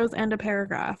photos and a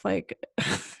paragraph. Like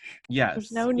yes.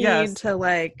 There's no need to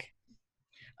like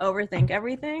overthink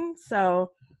everything.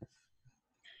 So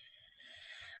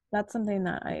that's something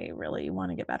that I really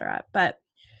want to get better at. But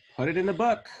put it in the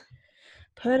book.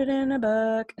 Put it in a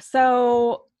book.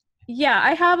 So yeah,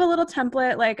 I have a little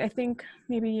template. Like I think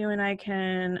maybe you and I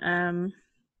can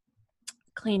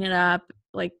clean it up,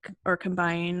 like, or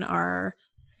combine our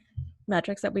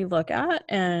metrics that we look at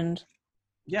and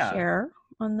share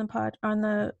on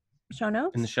the show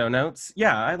notes. In the show notes.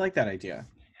 Yeah, I like that idea.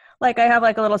 Like I have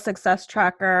like a little success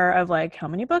tracker of like how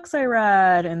many books I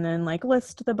read and then like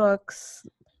list the books,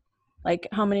 like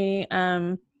how many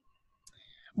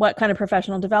what kind of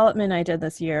professional development I did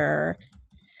this year,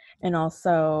 and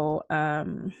also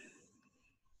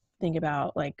think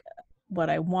about like what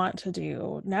I want to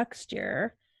do next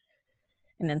year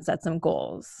and then set some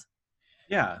goals.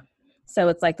 Yeah. So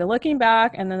it's like the looking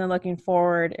back and then the looking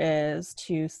forward is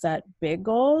to set big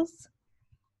goals,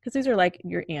 because these are like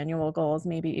your annual goals,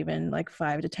 maybe even like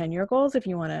 5 to 10 year goals if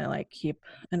you want to like keep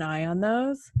an eye on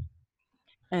those.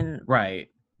 And right.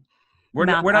 We're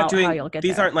not doing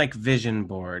these there. Aren't like vision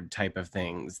board type of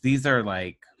things. These are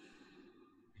like,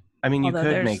 I mean, you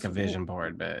could make a vision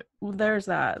board, but there's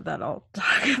that I'll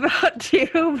talk about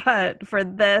too. But for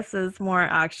this is more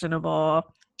actionable.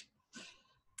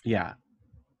 Yeah.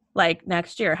 Like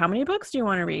next year, how many books do you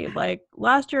want to read? Like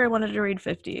last year I wanted to read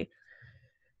 50.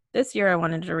 This year I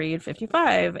wanted to read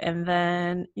 55. And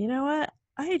then, you know what?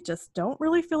 I just don't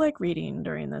really feel like reading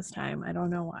during this time. I don't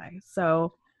know why.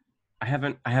 So I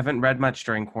haven't read much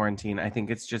during quarantine. I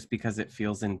think it's just because it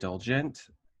feels indulgent.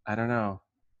 I don't know.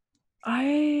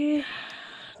 I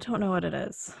don't know what it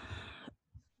is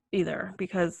either,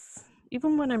 because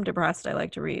even when I'm depressed, I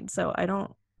like to read. So I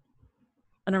don't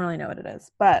really know what it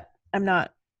is, but I'm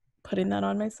not putting that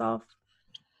on myself.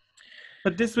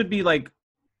 But this would be like,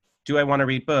 do I want to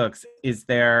read books? Is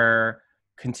there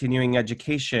continuing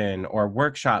education or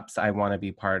workshops I want to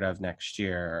be part of next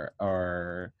year?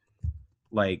 Or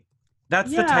like,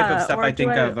 that's the type of stuff I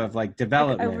think of like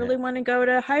development. Like, I really want to go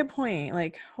to High Point.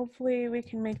 Like, hopefully we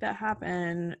can make that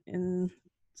happen in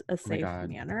a safe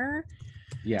manner.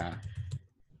 Yeah.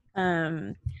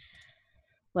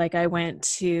 Like I went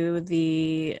to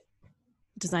the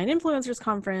Design Influencers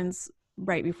Conference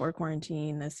right before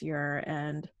quarantine this year,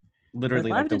 and literally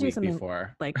like the week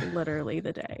before. Like literally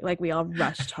the day. Like we all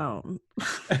rushed home.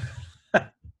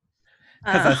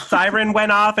 Because a siren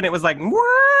went off and it was like,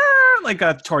 like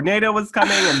a tornado was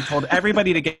coming, and told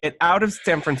everybody to get out of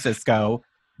San Francisco,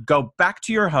 go back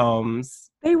to your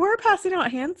homes. They were passing out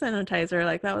hand sanitizer.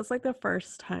 Like that was like the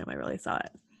first time I really saw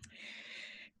it.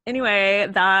 Anyway,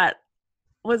 that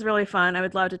was really fun. I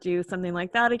would love to do something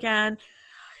like that again.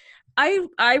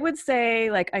 I would say,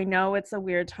 like, I know it's a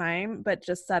weird time, but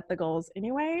just set the goals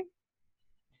anyway.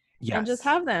 Yes. And just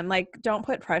have them. Like, don't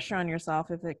put pressure on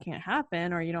yourself if it can't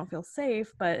happen or you don't feel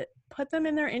safe, but put them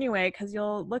in there anyway, because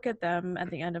you'll look at them at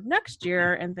the end of next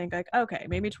year and think like, okay,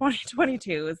 maybe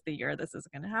 2022 is the year this is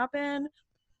going to happen.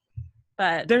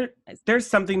 But there's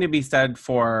something to be said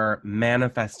for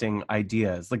manifesting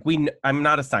ideas. Like I'm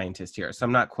not a scientist here, so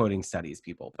I'm not quoting studies,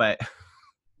 people, but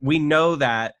we know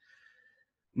that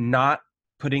not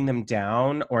putting them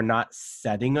down or not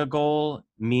setting a goal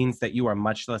means that you are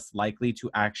much less likely to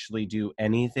actually do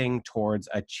anything towards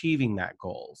achieving that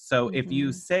goal. So if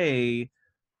you say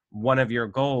one of your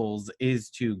goals is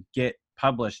to get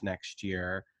published next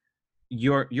year,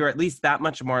 you're at least that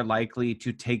much more likely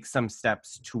to take some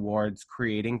steps towards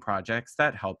creating projects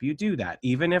that help you do that.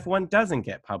 Even if one doesn't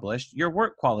get published, your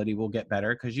work quality will get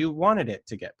better because you wanted it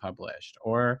to get published,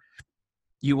 or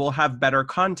you will have better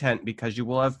content because you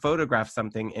will have photographed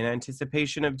something in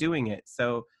anticipation of doing it.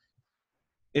 So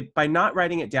by not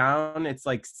writing it down, it's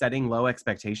like setting low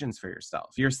expectations for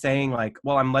yourself. You're saying like,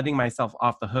 well, I'm letting myself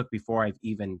off the hook before I've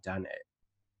even done it.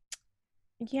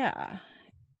 Yeah.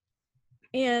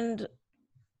 And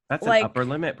that's like, an upper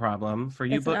limit problem for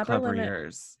you book club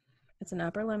readers. It's an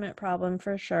upper limit problem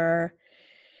for sure.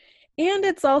 And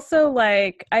it's also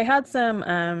like, I had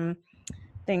some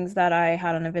things that I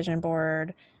had on a vision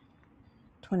board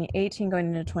 2018 going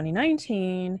into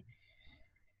 2019.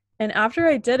 And after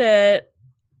I did it,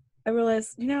 I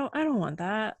realized, I don't want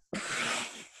that.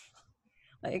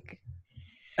 Like,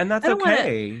 And that's I don't want to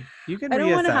okay. You can I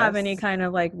don't want to have any reassess. kind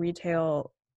of like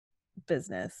retail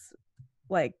business.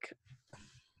 Like,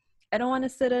 I don't want to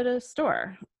sit at a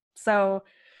store. So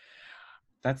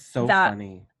That's so that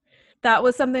funny. that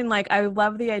was something like I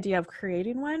love the idea of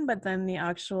creating one, but then the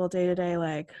actual day-to-day,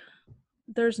 like,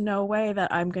 there's no way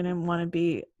that I'm going to want to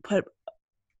be put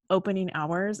opening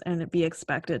hours and be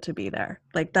expected to be there.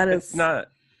 Like, that It's is, not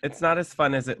it's not as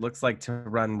fun as it looks like to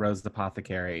run Rose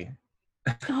Apothecary.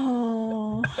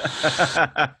 oh.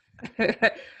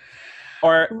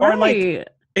 Or like Right.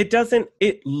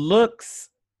 it looks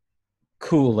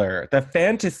cooler. The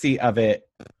fantasy of it,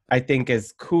 I think,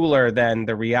 is cooler than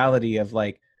the reality of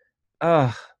like,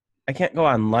 oh, I can't go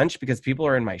on lunch because people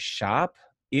are in my shop.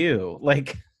 Ew.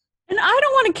 Like, And I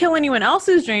don't want to kill anyone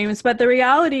else's dreams, but the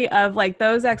reality of like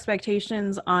those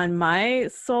expectations on my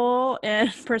soul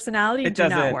and personality it do not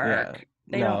doesn't, yeah. work.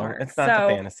 They don't No, work. it's not the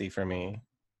So, fantasy for me.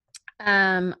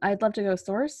 I'd love to go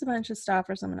source a bunch of stuff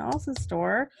for someone else's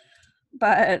store,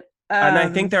 but And I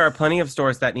think there are plenty of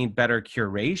stores that need better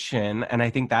curation. And I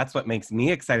think that's what makes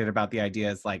me excited about the idea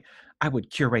is like, I would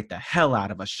curate the hell out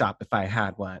of a shop if I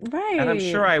had one. And I'm right.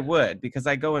 sure I would because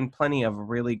I go in plenty of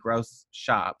really gross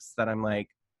shops that I'm like,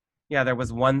 yeah, there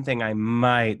was one thing I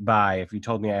might buy if you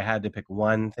told me I had to pick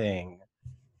one thing.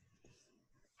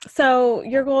 So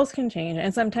your goals can change,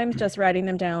 and sometimes just writing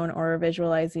them down or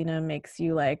visualizing them makes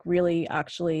you like really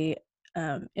actually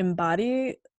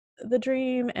embody the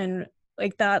dream. And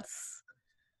like, that's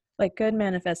like good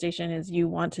manifestation is you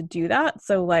want to do that.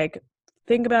 So like,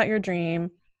 think about your dream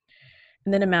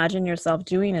and then imagine yourself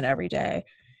doing it every day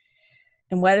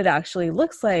and what it actually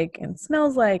looks like and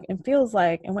smells like and feels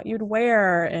like and what you'd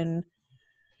wear and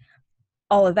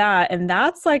all of that. And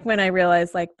that's like when I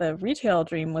realized like the retail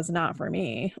dream was not for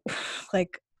me.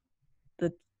 Like,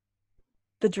 the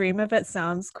the dream of it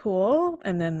sounds cool,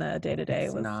 and then the day to day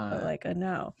It's was not. like a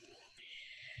no.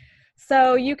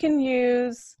 So you can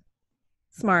use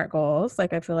SMART goals.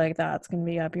 Like, I feel like that's gonna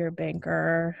be up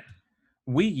your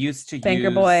We used to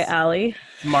banker boy use alley.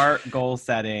 smart goal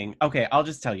setting. Okay, I'll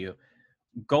just tell you.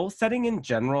 Goal setting in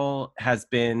general has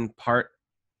been part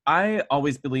I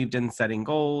always believed in setting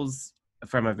goals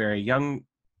from a very young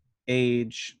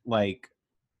age. Like,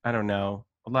 I don't know,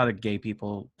 a lot of gay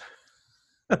people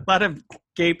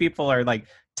are like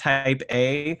type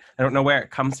A. I don't know where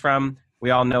it comes from.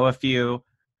 We all know a few.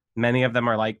 Many of them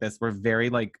are like this. We're very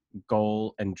like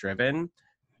goal and driven.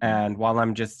 And while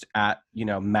I'm just at,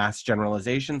 mass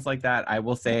generalizations like that, I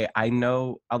will say I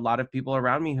know a lot of people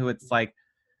around me who it's like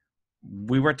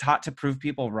we were taught to prove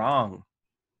people wrong,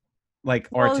 like,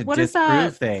 or Well, to what is disprove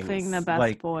that thing, the things. best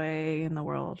Like, boy in the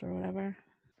world or whatever?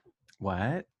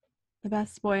 what? The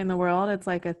best boy in the world, it's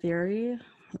like a theory.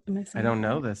 Am I I saying don't that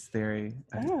know right? this theory.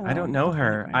 I don't Oh, know I'll find it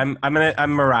her. for you.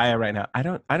 I'm Mariah right now. I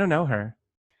don't know her.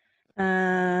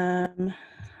 Um,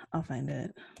 I'll find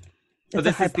it. So It's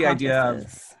a this is the idea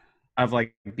hypothesis. of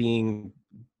like being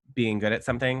good at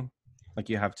something. Like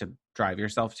you have to drive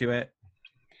yourself to it.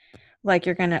 Like,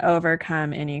 you're going to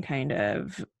overcome any kind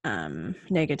of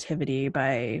negativity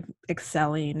by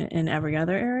excelling in every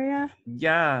other area.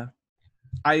 Yeah.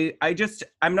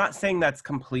 I'm not saying that's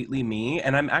completely me,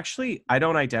 and I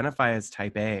don't identify as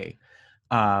type A.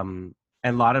 And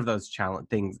a lot of those challenge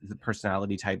things, the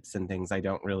personality types and things I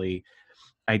don't really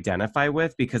identify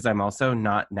with because I'm also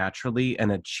not naturally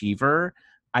an achiever.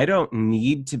 I don't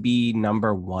need to be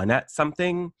number one at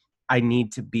something. I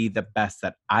need to be the best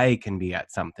that I can be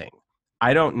at something.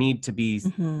 I don't need to be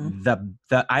Mm-hmm.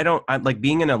 the I like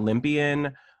being an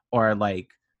Olympian or like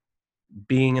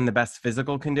being in the best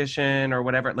physical condition or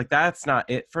whatever. Like that's not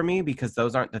it for me because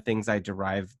those aren't the things I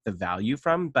derive the value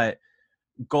from. But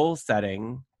goal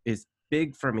setting is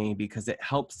big for me because it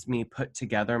helps me put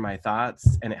together my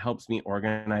thoughts and it helps me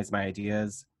organize my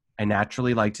ideas. I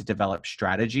naturally like to develop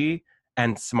strategy,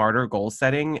 and smarter goal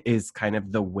setting is kind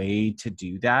of the way to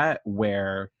do that.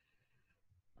 Where,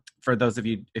 for those of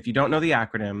you, if you don't know the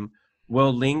acronym,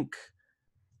 we'll link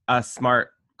a SMART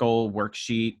goal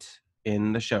worksheet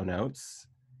in the show notes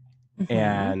Mm-hmm.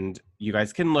 and you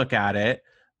guys can look at it.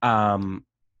 Um,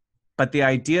 but the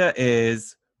idea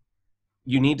is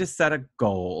you need to set a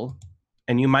goal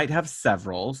and you might have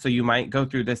several. So you might go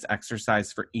through this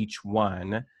exercise for each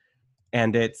one.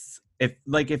 And it's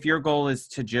if your goal is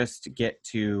to just get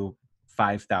to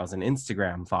 5,000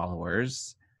 Instagram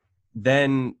followers,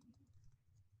 then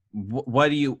what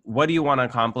do you want to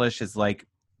accomplish is like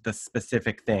the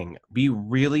specific thing. Be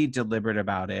really deliberate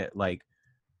about it. Like,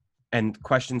 and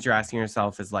questions you're asking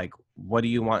yourself is like, what do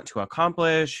you want to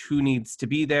accomplish? Who needs to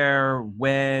be there?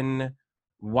 When?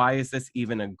 Why is this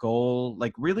even a goal?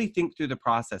 Like, really think through the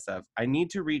process of, I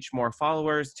need to reach more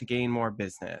followers to gain more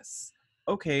business.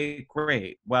 Okay,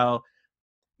 great. Well,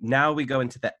 now we go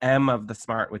into the M of the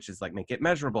SMART, which is like, make it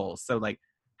measurable. So like,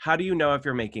 how do you know if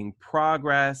you're making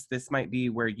progress? This might be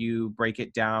where you break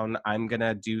it down. I'm going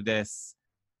to do this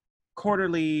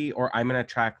quarterly, or I'm going to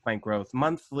track my growth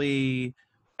monthly.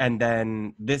 And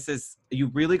then this is, you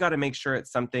really got to make sure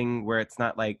it's something where it's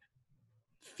not like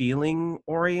feeling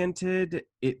oriented.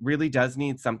 It really does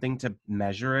need something to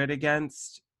measure it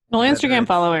against. Well, Whether Instagram it's,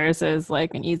 followers is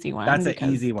like an easy one that's an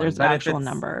because easy one. there's But if actual it's,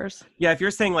 numbers. yeah, if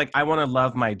you're saying like, I want to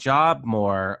love my job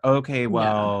more, okay, Yeah.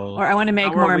 well, Or I want to make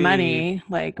how are more we, money,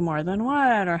 like more than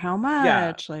what or how yeah,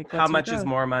 much? Like how what's your much is growth?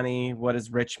 more money? What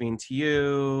does rich mean to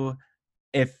you?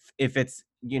 If it's,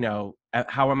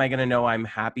 how am I going to know I'm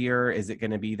happier? Is it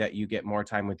going to be that you get more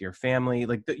time with your family?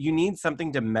 Like, you need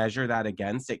something to measure that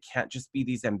against. It can't just be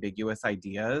these ambiguous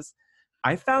ideas.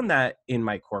 I found that in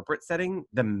my corporate setting,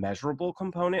 the measurable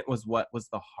component was what was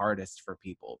the hardest for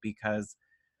people, because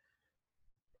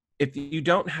if you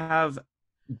don't have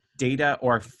data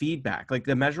or feedback, like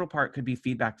the measurable part could be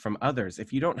feedback from others.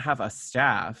 If you don't have a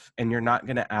staff and you're not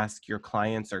going to ask your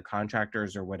clients or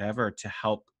contractors or whatever to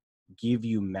help give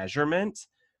you measurement,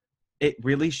 it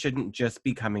really shouldn't just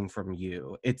be coming from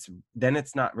you. It's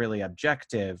not really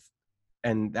objective,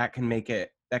 and that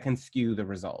can skew the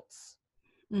results.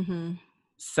 Mm-hmm.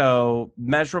 So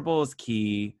measurable is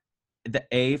key. The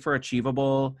A for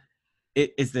achievable,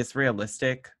 is this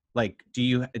realistic? Like, do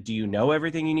you know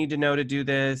everything you need to know to do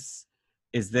this?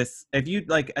 Is this, if you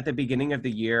like, at the beginning of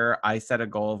the year, I set a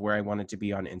goal of where I wanted to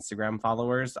be on Instagram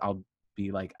followers. I'll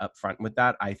be like upfront with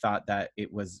that. I thought that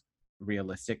it was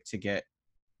realistic to get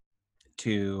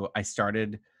to, I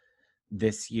started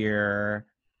this year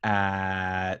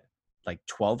at like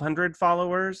 1,200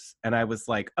 followers. And I was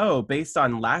like, oh, based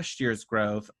on last year's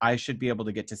growth, I should be able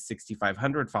to get to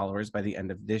 6,500 followers by the end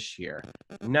of this year.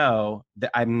 No,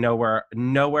 I'm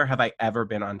nowhere have I ever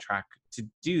been on track to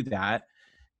do that.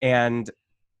 And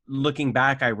looking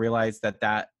back, I realized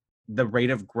that the rate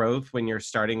of growth when you're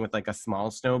starting with like a small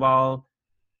snowball,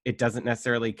 it doesn't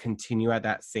necessarily continue at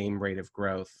that same rate of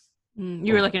growth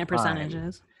You were over looking at time.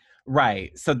 percentages.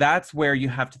 Right. So that's where you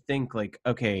have to think like,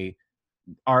 okay,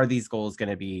 are these goals going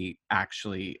to be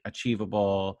actually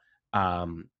achievable?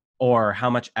 Or how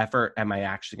much effort am I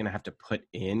actually going to have to put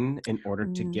in order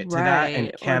to get to that?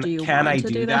 And Right. Or do you can want I to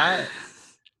do do that? that?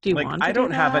 Do you Like, want I to do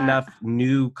don't have that? enough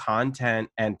new content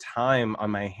and time on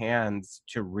my hands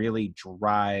to really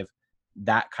drive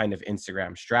that kind of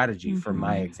Instagram strategy, for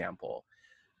my Mm-hmm. example.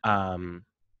 Um,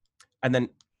 and then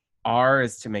R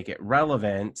is to make it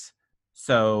relevant.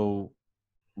 So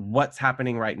what's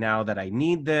happening right now that I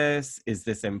need this? Is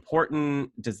this important?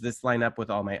 Does this line up with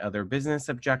all my other business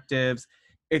objectives?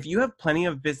 If you have plenty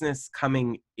of business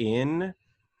coming in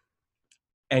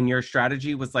and your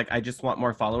strategy was like, I just want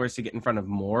more followers to get in front of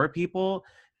more people,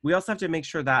 we also have to make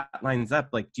sure that lines up.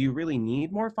 Like, do you really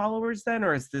need more followers then?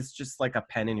 Or is this just like a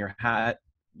pen in your hat,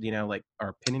 like,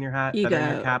 or pin in your hat, feather in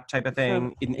your Ego. cap type of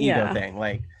thing, an ego Yeah. thing?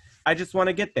 Like, I just want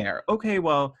to get there. Okay,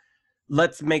 well,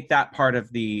 let's make that part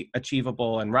of the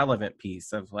achievable and relevant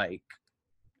piece of like,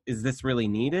 is this really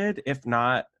needed? If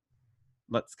not,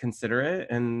 let's consider it.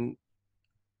 And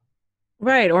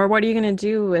Right. Or what are you going to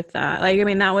do with that? Like, I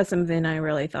mean, that was something I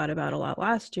really thought about a lot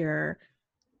last year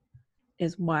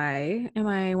is why am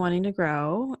I wanting to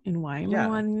grow and why am I yeah,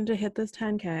 wanting to hit this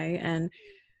 10K? And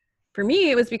for me,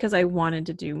 it was because I wanted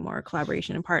to do more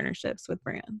collaboration and partnerships with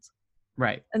brands.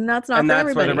 right. And that's not And for that's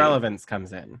where the everybody. relevance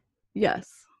comes in. Yes.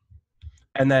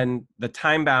 And then the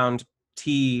time bound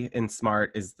T in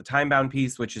SMART is the time bound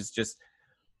piece, which is just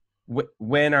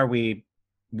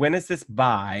when is this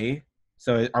by?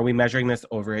 So are we measuring this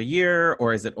over a year,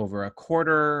 or is it over a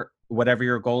quarter? Whatever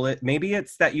your goal is. Maybe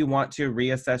it's that you want to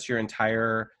reassess your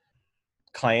entire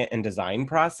client and design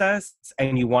process,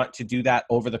 and you want to do that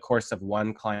over the course of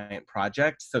one client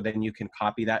project, so then you can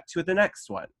copy that to the next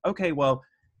one. Okay, well,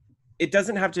 it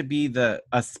doesn't have to be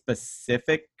a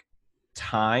specific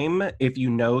time. If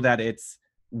you know that it's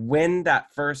when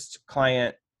that first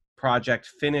client project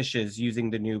finishes using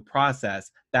the new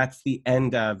process, that's the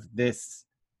end of this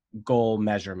goal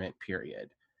measurement period.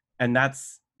 And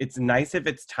it's nice if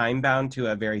it's time bound to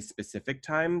a very specific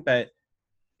time, but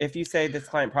if you say this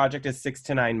client project is 6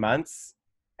 to 9 months,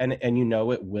 and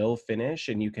it will finish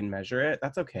and you can measure it,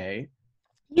 that's okay.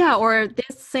 Yeah. Or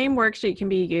this same worksheet can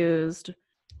be used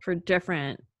for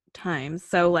different times.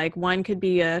 So, like, one could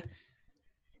be a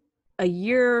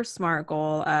year SMART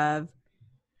goal of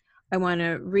I want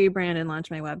to rebrand and launch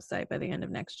my website by the end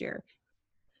of next year.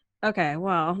 Okay,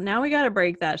 well, now we got to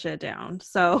break that shit down.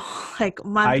 So, like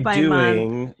month by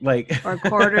month or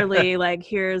quarterly,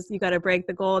 like you got to break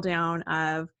the goal down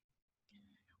of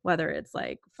whether it's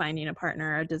like finding a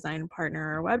partner, a design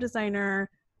partner, or web designer,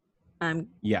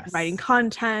 yes, writing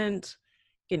content,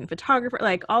 getting photographer,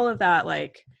 like all of that.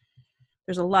 Like,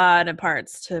 there's a lot of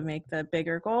parts to make the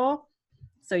bigger goal.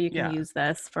 So you can use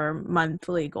this for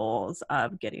monthly goals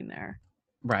of getting there.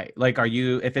 Right. Like,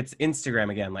 if it's Instagram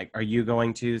again, like, are you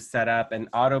going to set up an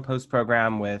auto post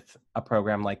program with a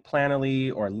program like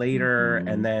Planoly or later? Mm-hmm.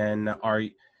 And then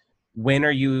when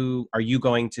are you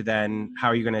going to then, how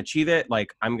are you going to achieve it?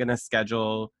 Like, I'm going to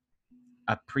schedule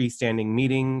a pre-standing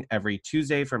meeting every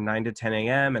Tuesday from 9 to 10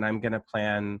 a.m. and I'm going to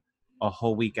plan a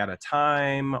whole week at a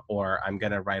time, or I'm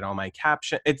going to write all my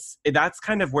caption. That's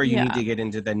kind of where you need to get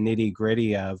into the nitty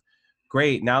gritty of,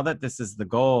 great, now that this is the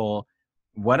goal,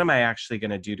 what am I actually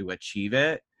going to do to achieve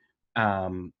it?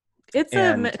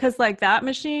 Because like that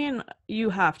machine, you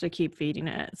have to keep feeding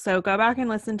it. So go back and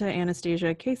listen to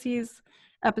Anastasia Casey's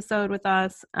episode with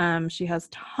us. She has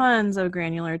tons of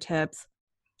granular tips,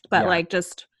 but like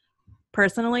just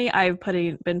personally, I've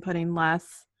been putting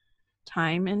less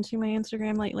time into my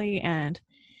Instagram lately, and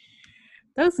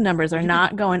those numbers are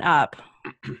not going up.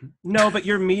 No, but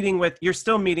you're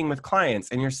still meeting with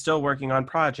clients and you're still working on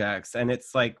projects, and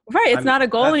it's like, right, it's not a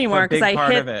goal anymore because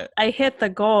I hit the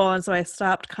goal, and so I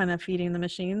stopped kind of feeding the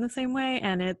machine the same way,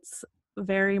 and it's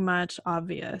very much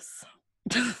obvious.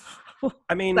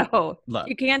 I mean, so look,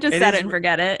 you can't just set it and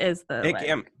forget it.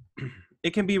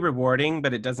 It can be rewarding,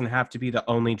 but it doesn't have to be the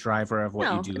only driver of what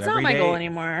you do every day. It's not my goal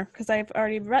anymore because I've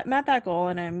already met that goal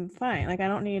and I'm fine. Like, I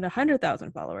don't need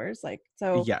 100,000 followers. Like,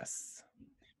 so. Yes.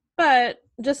 But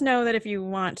just know that if you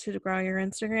want to grow your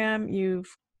Instagram,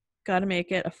 you've got to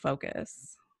make it a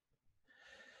focus.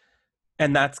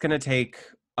 And that's going to take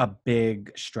a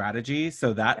big strategy.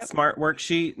 So that smart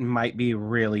worksheet might be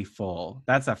really full.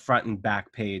 That's a front and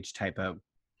back page type of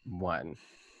one.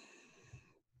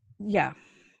 Yeah.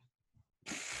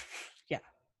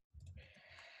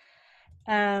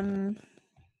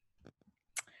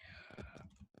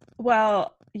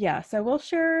 Well, yeah, so we'll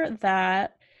share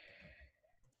that.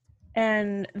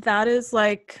 And that is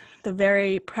like the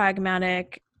very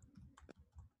pragmatic,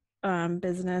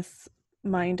 business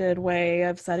minded way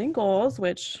of setting goals,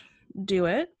 which do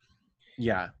it.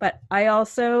 Yeah. But I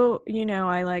also,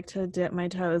 I like to dip my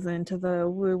toes into the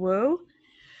woo woo.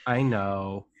 I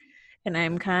know. And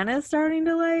I'm kind of starting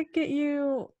to like get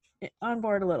you on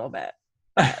board a little bit.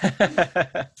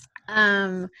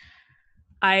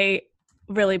 I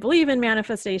really believe in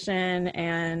manifestation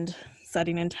and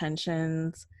setting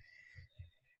intentions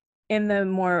in the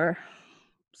more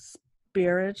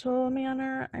spiritual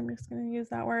manner. I'm just going to use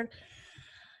that word.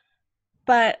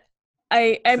 But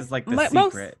this is like the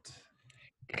secret.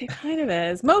 It kind of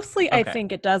is. Mostly, okay. I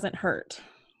think it doesn't hurt.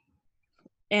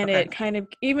 And it kind of,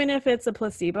 even if it's a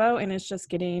placebo and it's just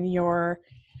getting your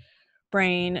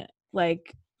brain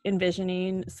like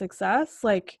envisioning success,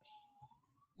 like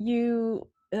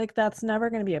that's never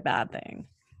going to be a bad thing.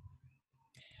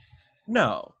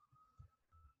 No.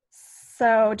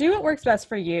 So do what works best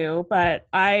for you, but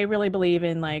I really believe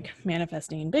in like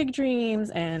manifesting big dreams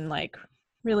and like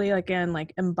really, again,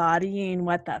 like embodying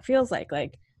what that feels like.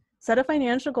 Like, set a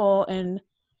financial goal and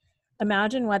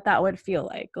imagine what that would feel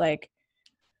like. Like,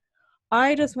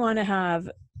 I just want to have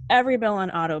every bill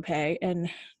on auto pay and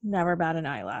never bat an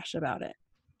eyelash about it.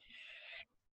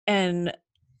 And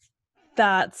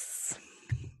that's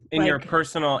in your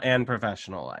personal and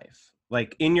professional life,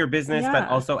 like in your business, but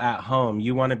also at home.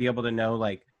 You want to be able to know,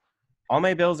 like, all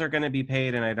my bills are going to be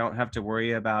paid and I don't have to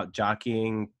worry about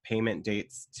jockeying payment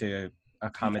dates to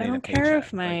accommodate a paycheck. I don't care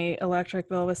if my electric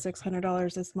bill was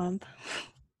 $600 this month.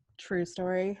 True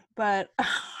story. But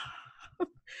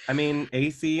I mean,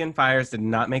 AC and fires did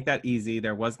not make that easy.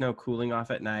 There was no cooling off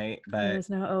at night, but there was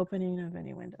no opening of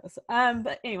any windows.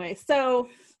 But anyway, so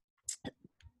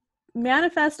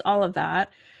manifest all of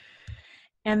that.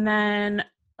 And then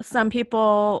some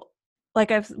people,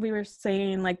 like we were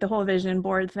saying, like the whole vision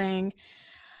board thing,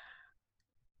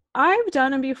 I've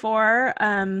done them before.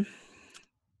 I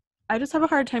just have a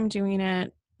hard time doing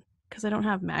it because I don't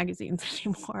have magazines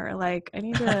anymore. Like, I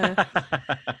need to.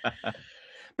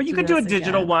 But you could do a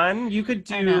digital one. You could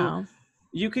do.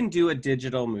 You can do a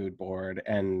digital mood board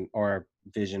or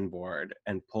vision board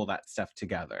and pull that stuff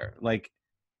together. Like,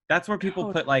 that's where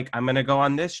people put, like, I'm gonna go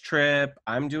on this trip.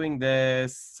 I'm doing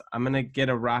this. I'm gonna get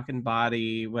a rockin'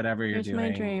 body. Whatever you're doing.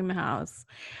 It's my dream house.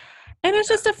 And it's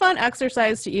just a fun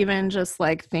exercise to even just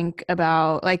like think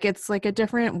about, like, it's like a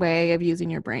different way of using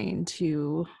your brain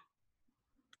to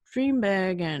dream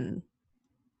big and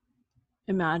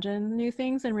imagine new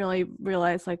things and really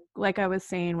realize like I was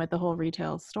saying with the whole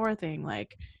retail store thing,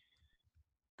 like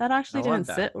that I actually love didn't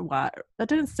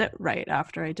that. sit right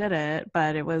after I did it,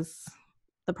 but it was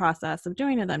the process of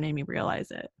doing it that made me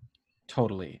realize it.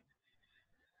 Totally.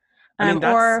 I mean,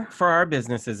 that's Or for our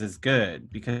businesses is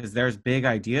good because there's big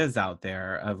ideas out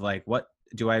there of like, what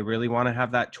do I really want to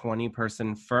have that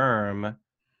 20-person firm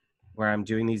where I'm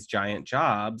doing these giant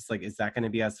jobs? Like, is that going to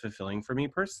be as fulfilling for me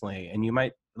personally? And you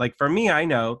might like, for me, I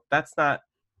know that's not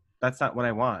what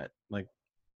I want. Like,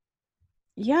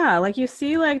 yeah, like you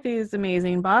see like these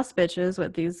amazing boss bitches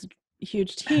with these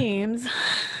huge teams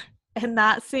and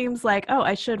that seems like, oh,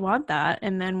 I should want that.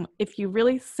 And then if you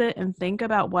really sit and think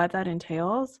about what that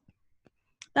entails,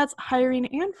 that's hiring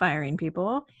and firing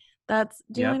people. That's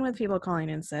dealing yep. with people calling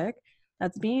in sick.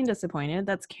 That's being disappointed.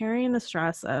 That's carrying the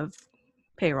stress of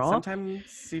payroll.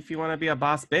 Sometimes if you want to be a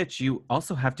boss bitch, you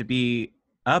also have to be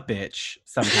a bitch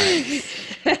sometimes.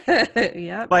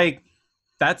 Yep. Like,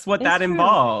 that's what It's that true.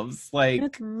 involves. And Like,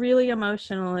 it's really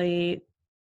emotionally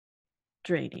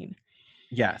draining.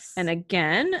 And yes.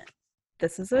 again,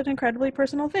 this is an incredibly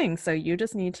personal thing. So you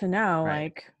just need to know, Right.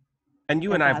 like, And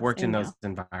you if and I have that's worked in in you. those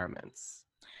environments.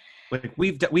 Like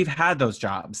we've had those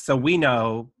jobs, so we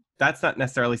know that's not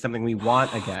necessarily something we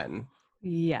want again.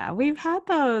 Yeah, we've had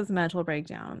those mental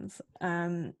breakdowns.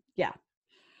 Yeah.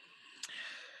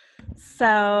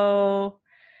 So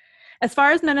as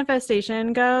far as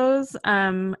manifestation goes,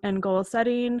 and goal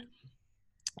setting,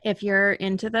 if you're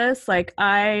into this, like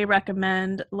I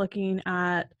recommend looking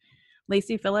at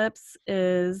Lacy Phillips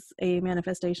is a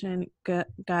manifestation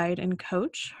guide and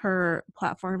coach. Her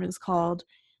platform is called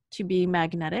To Be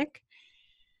Magnetic.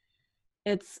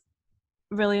 It's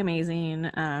really amazing.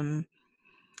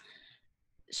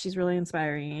 She's really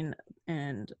inspiring,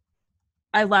 and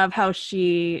I love how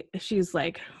she's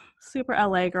like super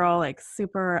LA girl, like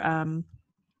super I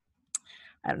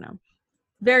don't know,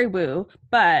 very woo,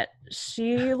 but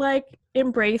she like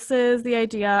embraces the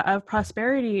idea of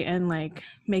prosperity and like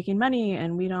making money,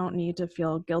 and we don't need to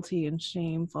feel guilty and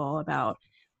shameful about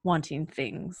wanting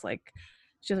things. Like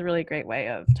she has a really great way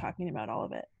of talking about all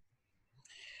of it.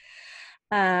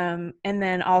 And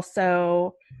then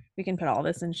also we can put all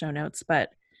this in show notes, but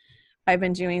I've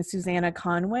been doing Susanna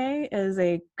Conway as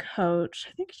a coach.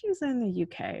 I think she's in the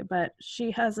UK, but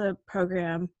she has a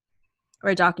program or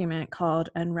a document called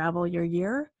Unravel Your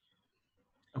Year.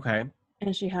 Okay.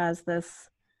 And she has this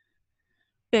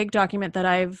big document that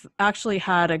I've actually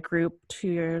had a group 2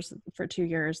 years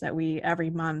that we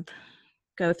every month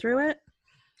go through it.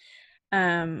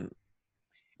 And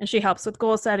she helps with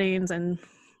goal settings and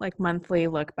like monthly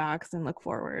look backs and look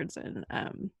forwards and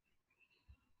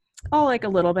all like a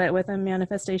little bit with a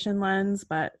manifestation lens,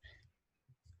 but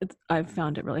I've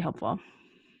found it really helpful.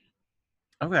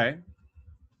 Okay.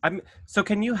 So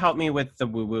can you help me with the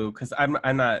woo woo? Because I'm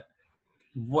not.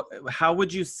 What? How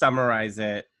would you summarize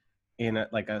it in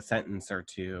like a sentence or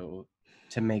two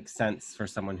to make sense for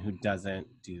someone who doesn't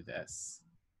do this?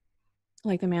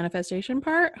 Like the manifestation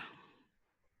part.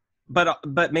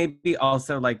 But maybe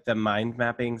also like the mind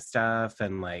mapping stuff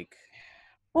and like.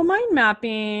 Well, mind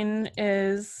mapping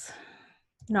is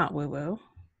not woo woo.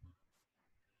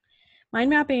 Mind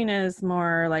mapping is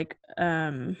more like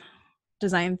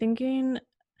design thinking.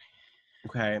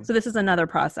 Okay. So this is another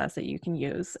process that you can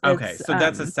use. Okay. It's So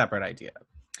that's a separate idea.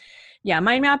 yeah,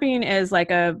 mind mapping is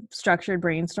like a structured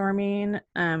brainstorming.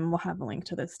 We'll have a link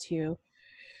to this too.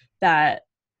 That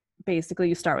basically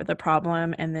you start with a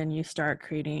problem and then you start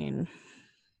creating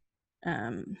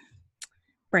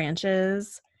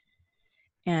branches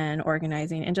and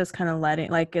organizing and just kind of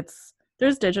letting like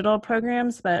there's digital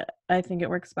programs, but I think it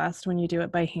works best when you do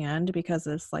it by hand because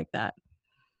it's like that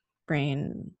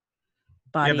brain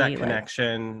body. You have that like,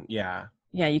 connection. Yeah.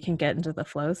 yeah, you can get into the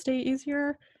flow state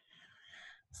easier.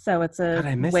 So it's a God,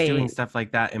 I miss doing way. stuff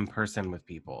like that in person with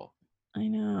people. I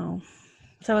know.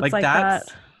 So it's Like like that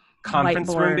that's conference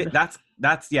room. whiteboard.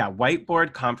 That's yeah,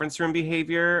 whiteboard conference room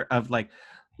behavior of like,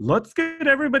 let's get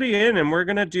everybody in and we're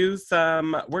gonna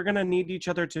need each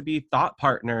other to be thought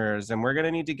partners and we're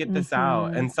gonna need to get this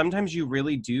out. And sometimes you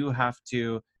really do have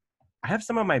to. I have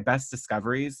some of my best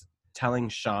discoveries telling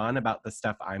Sean about the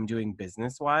stuff I'm doing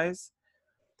business wise.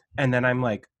 And then I'm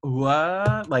like,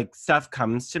 what? Like stuff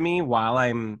comes to me while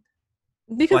I'm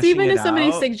Because fleshing even it if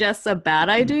somebody out. suggests a bad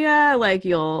idea, like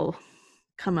you'll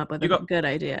come up with You a go, good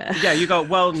idea. yeah, you go,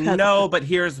 well, no, but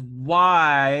here's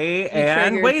why. You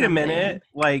And triggered wait a something. minute,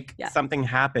 like Yeah. something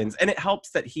happens. And it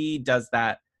helps that he does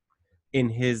that in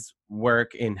his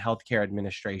work in healthcare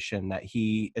administration that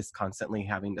he is constantly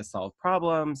having to solve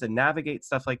problems and navigate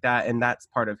stuff like that. And that's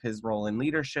part of his role in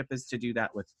leadership, is to do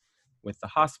that with the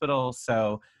hospital.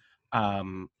 So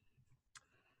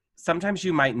sometimes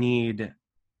you might need,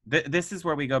 this is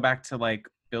where we go back to like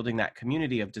building that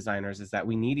community of designers, is that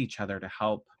we need each other to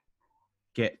help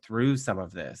get through some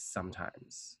of this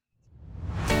sometimes.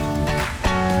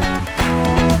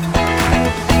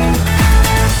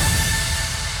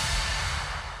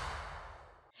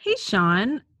 Hey,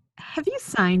 Sean, have you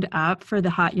signed up for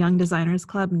the Hot Young Designers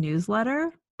Club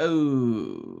newsletter?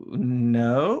 Oh,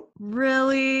 no.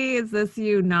 Really? Is this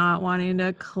you not wanting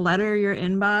to clutter your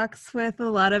inbox with a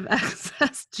lot of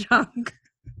excess junk?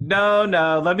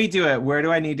 No, let me do it. Where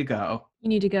do I need to go? You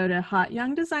need to go to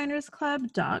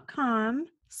hotyoungdesignersclub.com,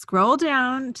 scroll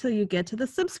down till you get to the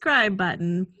subscribe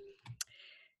button.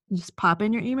 You just pop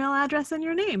in your email address and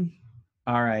your name.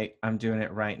 All right, I'm doing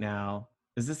it right now.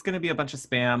 Is this going to be a bunch of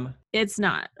spam? It's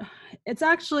not. It's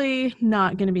actually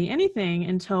not going to be anything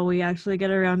until we actually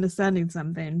get around to sending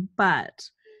something. But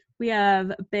we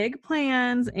have big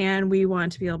plans, and we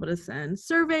want to be able to send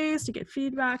surveys to get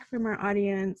feedback from our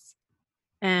audience,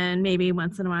 and maybe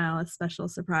once in a while a special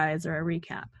surprise or a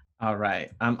recap. All right,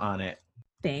 I'm on it.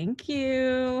 Thank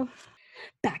you.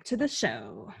 Back to the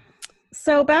show.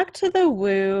 So back to the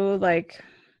woo,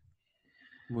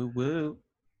 Woo.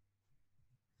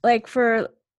 Like for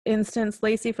instance,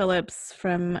 Lacey Phillips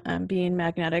from Being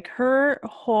Magnetic, her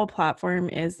whole platform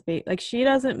is like she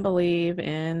doesn't believe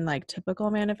in like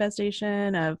typical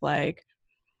manifestation of like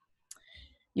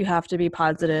you have to be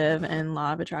positive and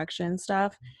law of attraction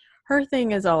stuff. Her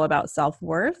thing is all about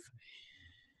self-worth.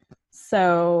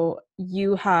 So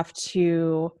you have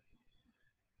to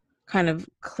kind of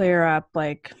clear up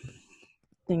like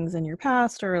things in your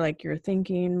past or like your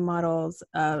thinking models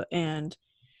and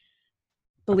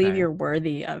believe you're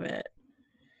worthy of it,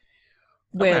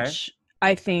 which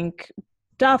I think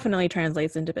definitely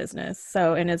translates into business.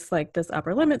 So, and it's like this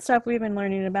upper limit stuff we've been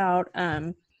learning about.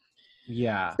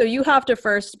 Yeah. So you have to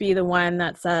first be the one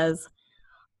that says,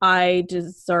 I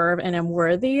deserve and am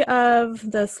worthy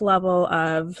of this level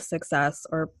of success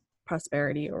or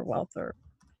prosperity or wealth or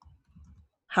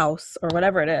house or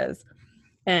whatever it is.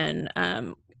 And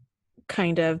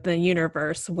kind of the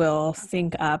universe will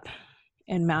sync up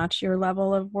and match your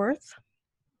level of worth.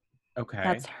 Okay.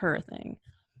 That's her thing,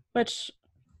 which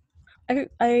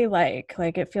I like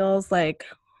it feels like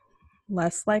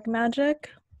less like magic.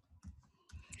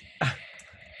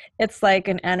 It's like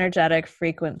an energetic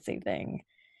frequency thing.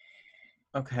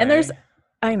 Okay. And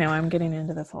I know I'm getting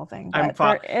into this whole thing, but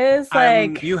there is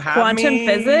like quantum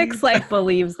physics like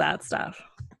believes that stuff.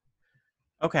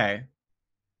 Okay.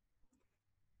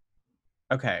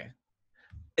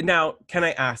 Now, can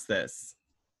I ask this?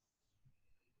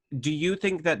 Do you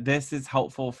think that this is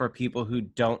helpful for people who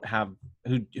don't have,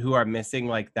 who are missing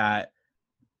like that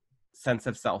sense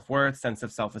of self-worth, sense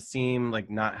of self-esteem, like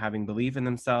not having belief in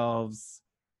themselves,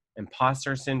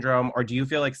 imposter syndrome? Or do you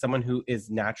feel like someone who is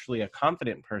naturally a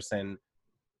confident person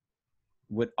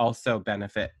would also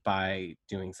benefit by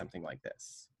doing something like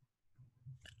this?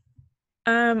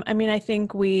 I mean, I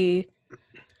think we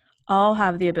all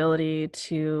have the ability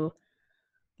to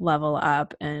level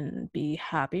up and be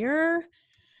happier.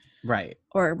 Right.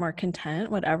 Or more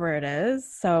content, whatever it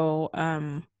is. So,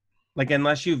 like,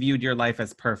 unless you viewed your life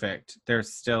as perfect, there's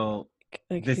still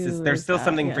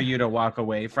something for you to walk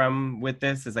away from with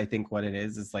this, is I think what it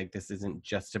is like, this isn't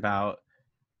just about,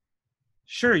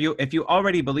 sure, if you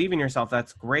already believe in yourself,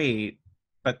 that's great,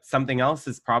 but something else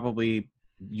is probably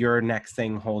your next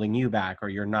thing holding you back, or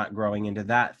you're not growing into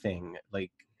that thing.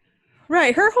 Like,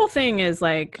 right. Her whole thing is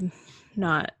like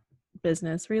not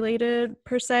business related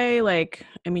per se. Like,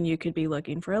 I mean, you could be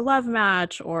looking for a love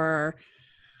match or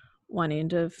wanting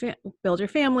to build your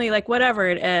family, like whatever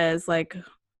it is, like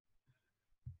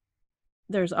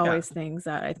there's always things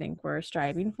that I think we're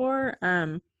striving for.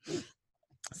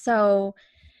 So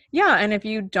yeah, and if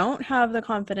you don't have the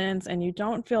confidence and you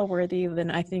don't feel worthy,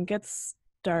 then I think it's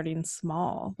starting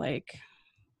small, like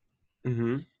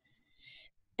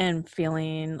and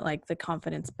feeling like the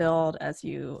confidence build as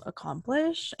you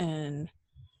accomplish and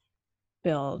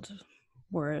build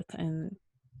worth and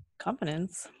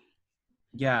confidence.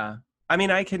 Yeah. I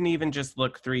mean, I can even just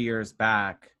look 3 years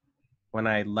back when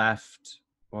I left.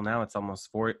 Well, now it's almost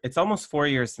 4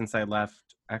 years since I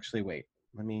left. Actually, wait,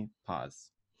 let me pause.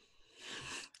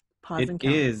 Pause and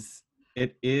count.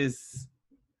 It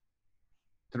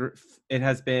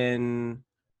has been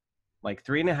like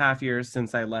 3.5 years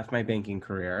since I left my banking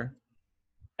career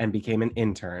and became a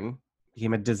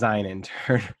design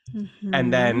intern.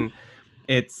 And then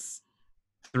it's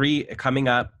coming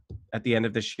up at the end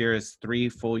of this year is 3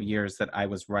 full years that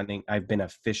I've been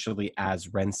officially as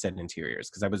Renstead Interiors,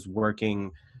 because I was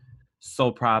working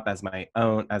sole prop as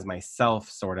myself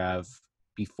sort of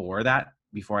before that,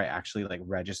 before I actually like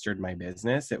registered my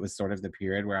business. It was sort of the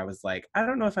period where I was like, I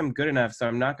don't know if I'm good enough, so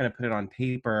I'm not going to put it on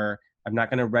paper. I'm not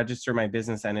going to register my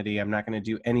business entity. I'm not going to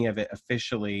do any of it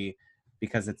officially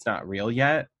because it's not real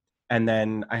yet. And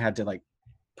then I had to like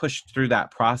push through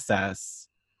that process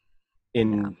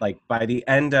in like by the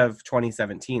end of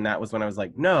 2017. That was when I was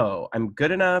like, no, I'm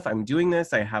good enough. I'm doing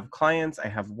this. I have clients. I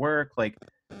have work. Like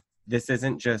this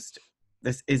isn't just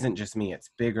me. It's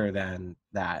bigger than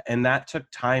that. And that took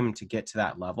time to get to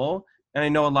that level. And I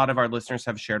know a lot of our listeners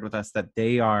have shared with us that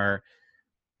they are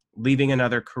leaving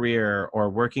another career or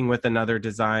working with another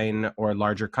design or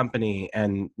larger company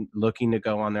and looking to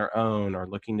go on their own or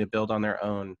looking to build on their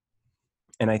own.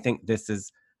 And I think this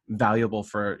is valuable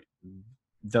for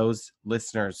those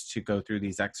listeners to go through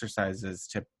these exercises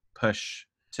to push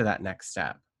to that next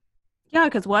step. Yeah,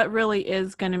 because what really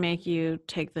is going to make you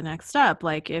take the next step?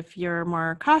 Like if you're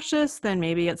more cautious, then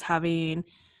maybe it's having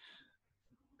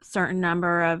a certain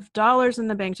number of dollars in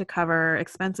the bank to cover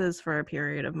expenses for a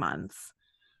period of months.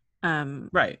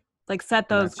 Right. Like set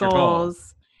those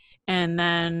goals, and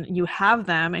then you have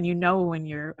them, and you know when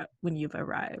you've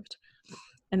arrived,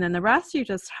 and then the rest you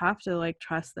just have to like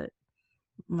trust that.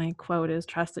 My quote is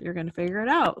trust that you're going to figure it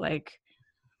out. Like,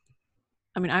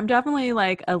 I mean, I'm definitely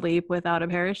like a leap without a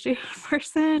parachute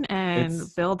person and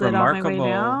build it on my way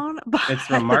down. But it's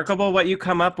remarkable what you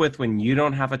come up with when you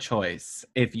don't have a choice.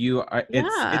 If you are,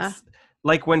 it's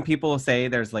like when people say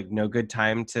there's like no good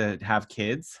time to have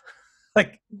kids.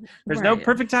 Like there's no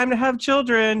perfect time to have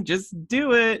children. Just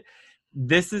do it.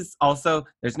 This is also,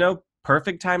 there's no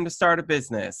perfect time to start a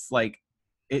business. Like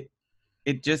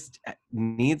it just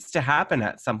needs to happen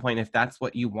at some point if that's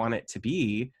what you want it to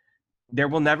be. There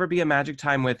will never be a magic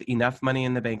time with enough money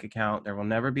in the bank account. There will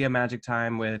never be a magic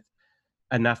time with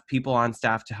enough people on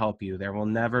staff to help you. There will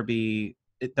never be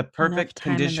the perfect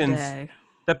conditions.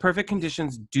 The perfect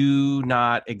conditions do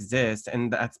not exist.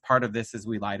 And that's part of this is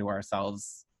we lie to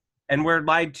ourselves. And we're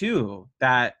lied to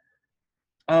that,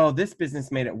 oh, this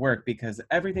business made it work because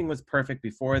everything was perfect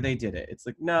before they did it. It's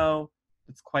like, no,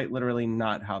 it's quite literally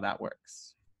not how that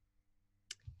works.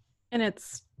 And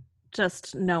it's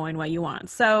just knowing what you want.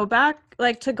 So back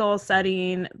like to goal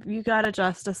setting, you got to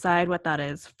just decide what that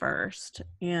is first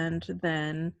and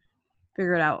then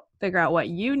figure out what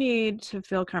you need to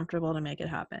feel comfortable to make it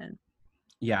happen.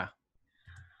 Yeah.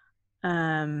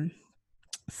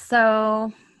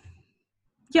 So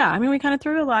yeah, I mean, we kind of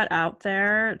threw a lot out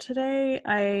there today.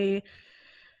 I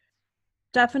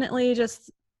definitely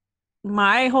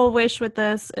my whole wish with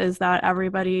this is that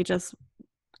everybody just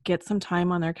get some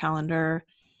time on their calendar.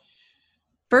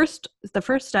 The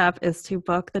first step is to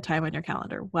book the time on your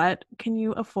calendar. What can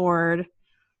you afford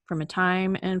from a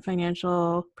time and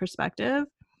financial perspective?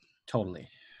 Totally.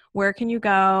 Where can you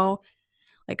go?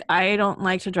 Like, I don't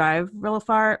like to drive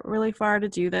really far to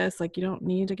do this. Like, you don't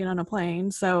need to get on a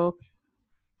plane. So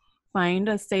find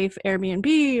a safe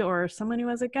Airbnb or someone who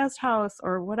has a guest house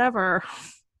or whatever.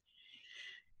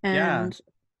 And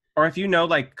or if you know,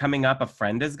 like coming up, a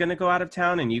friend is going to go out of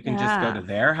town and you can just go to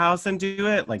their house and do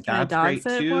it. Like that's great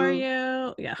too. For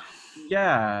you. Yeah.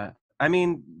 Yeah. I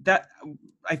mean,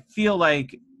 I feel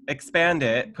like expand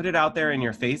it, put it out there in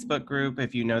your Facebook group.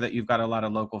 If you know that you've got a lot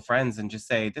of local friends and just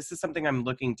say, this is something I'm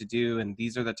looking to do. And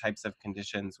these are the types of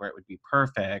conditions where it would be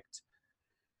perfect.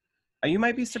 You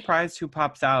might be surprised who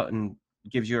pops out and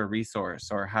gives you a resource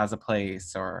or has a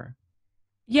place or.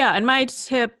 Yeah, and my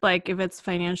tip, like if it's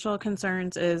financial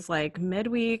concerns, is like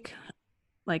midweek,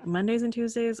 like Mondays and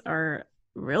Tuesdays are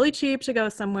really cheap to go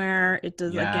somewhere. It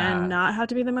does again not have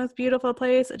to be the most beautiful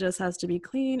place. It just has to be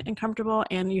clean and comfortable,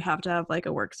 and you have to have like a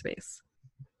workspace.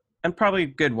 And probably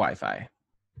good Wi-Fi.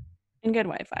 And good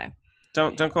Wi-Fi.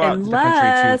 Don't go out to the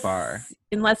country too far.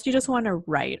 Unless you just want to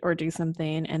write or do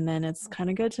something, and then it's kind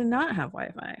of good to not have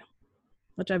Wi-Fi,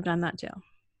 which I've done that too.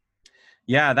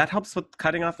 Yeah, that helps with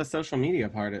cutting off the social media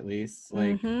part at least.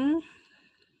 Like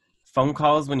phone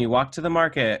calls when you walk to the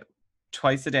market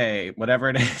twice a day, whatever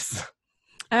it is.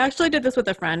 I actually did this with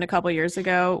a friend a couple years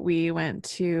ago. We went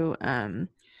to a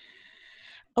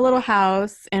little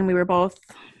house and we were both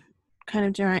kind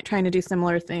of trying to do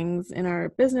similar things in our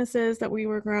businesses that we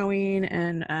were growing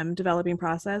and developing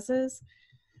processes.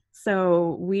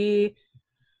 So we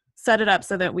set it up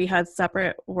so that we had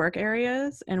separate work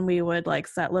areas and we would like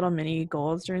set little mini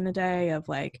goals during the day of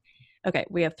like, okay,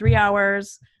 we have 3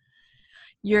 hours.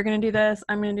 You're going to do this.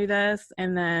 I'm going to do this.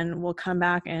 And then we'll come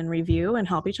back and review and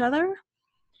help each other.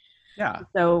 Yeah.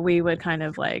 So we would kind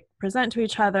of like present to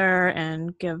each other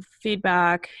and give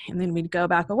feedback, and then we'd go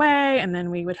back away, and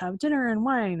then we would have dinner and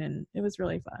wine, and it was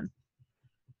really fun.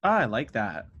 Oh, I like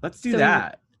that. Let's do So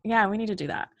that. we need to do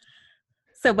that.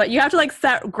 So, but you have to like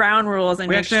set ground rules and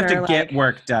We make actually sure, have to like, get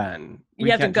work done. You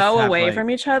have to go away from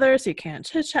each other, so you can't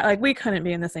chit chat. Like, we couldn't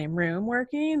be in the same room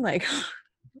working, like,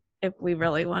 if we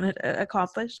really wanted to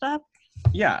accomplish stuff.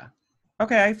 Yeah.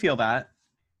 Okay, I feel that.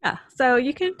 Yeah. So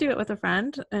you can do it with a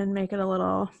friend and make it a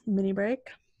little mini break.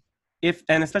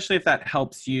 And especially if that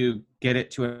helps you get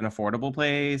it to an affordable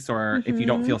place, or if you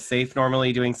don't feel safe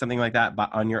normally doing something like that,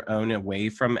 but on your own, away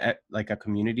from like a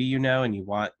community, you know, and you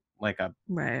want like a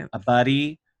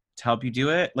buddy to help you do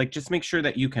it, like, just make sure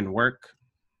that you can work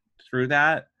through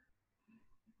that.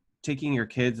 Taking your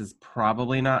kids is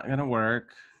probably not going to work.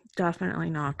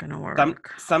 Definitely not going to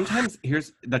work. Sometimes,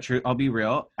 here's the truth. I'll be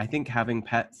real. I think having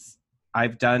pets,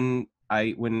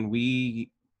 when we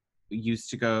used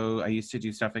to I used to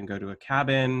do stuff and go to a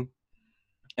cabin,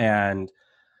 and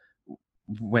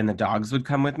when the dogs would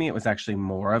come with me, it was actually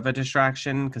more of a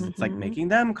distraction, because it's like making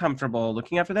them comfortable,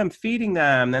 looking after them, feeding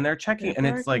them, then they're checking, and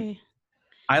it's like,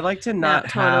 I like to not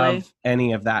have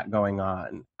any of that going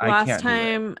on. Last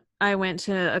time I went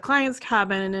to a client's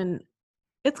cabin, and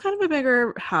it's kind of a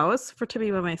bigger house to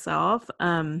be by myself.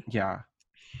 Yeah.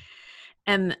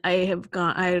 And I had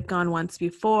gone once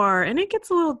before, and it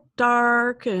gets a little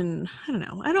dark, and I don't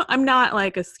know. I'm not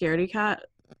like a scaredy cat.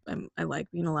 I like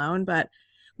being alone, but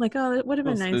I'm like, oh, it would have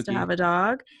been nice to have a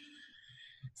dog.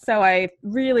 So I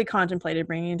really contemplated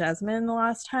bringing Desmond the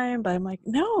last time, but I'm like,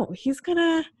 no, he's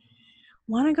gonna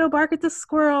want to go bark at the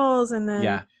squirrels, and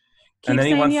then and then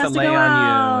he wants to lay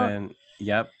on you,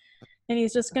 and and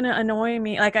he's just gonna annoy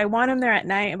me. Like, I want him there at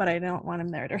night, but I don't want him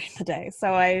there during the day.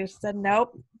 So I said,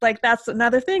 nope. Like, that's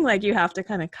another thing. Like, you have to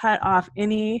kind of cut off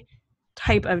any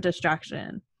type of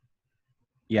distraction.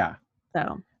 Yeah.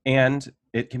 So. And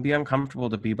it can be uncomfortable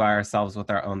to be by ourselves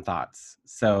with our own thoughts.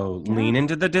 So lean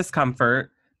into the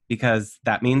discomfort, because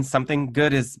that means something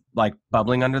good is like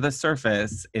bubbling under the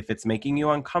surface. If it's making you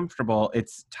uncomfortable,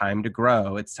 it's time to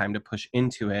grow. It's time to push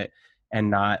into it and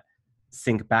not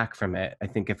sink back from it. I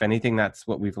think if anything, that's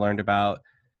what we've learned about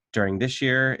during this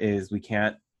year, is we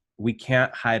can't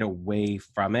hide away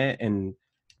from it. And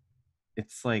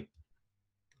it's like,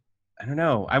 I don't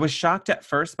know. I was shocked at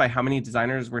first by how many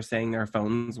designers were saying their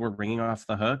phones were ringing off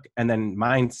the hook. And then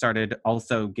mine started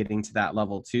also getting to that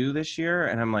level too this year.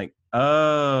 And I'm like,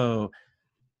 oh,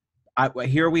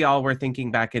 here we all were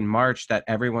thinking back in March that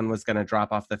everyone was going to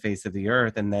drop off the face of the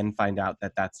earth, and then find out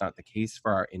that that's not the case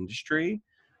for our industry.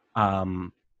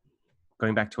 Going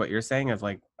back to what you're saying of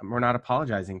like, we're not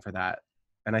apologizing for that.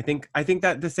 And I think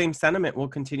that the same sentiment will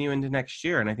continue into next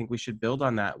year. And I think we should build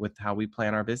on that with how we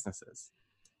plan our businesses.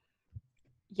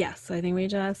 Yes, I think we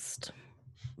just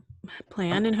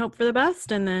plan and hope for the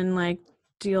best, and then like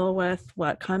deal with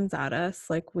what comes at us,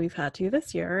 like we've had to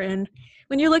this year. And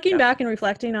when you're looking back and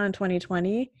reflecting on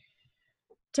 2020,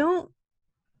 don't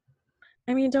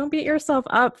beat yourself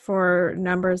up for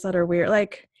numbers that are weird.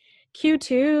 Like,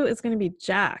 Q2 is going to be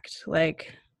jacked,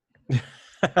 like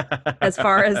as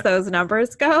far as those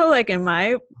numbers go, like in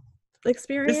my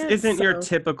experience. This isn't your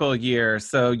typical year,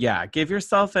 so give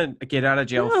yourself a get out of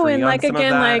jail free. No, and like, on some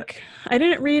again, of that. like, I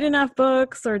didn't read enough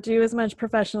books or do as much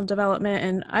professional development,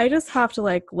 and I just have to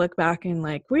like look back and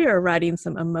like, we are riding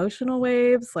some emotional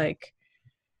waves, like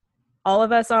all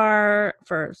of us are,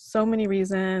 for so many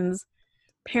reasons.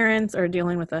 Parents are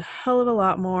dealing with a hell of a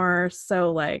lot more,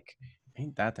 so like,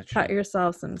 ain't that the truth? Cut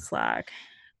yourself some slack.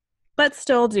 But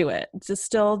still do it. Just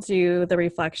still do the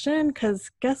reflection, because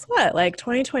guess what? Like,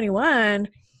 2021,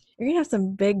 you're going to have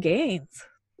some big gains.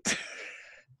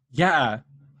 Yeah.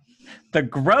 The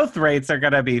growth rates are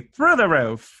going to be through the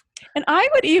roof. And I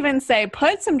would even say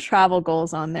put some travel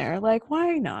goals on there. Like,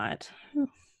 why not?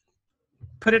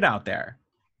 Put it out there.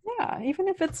 Yeah, even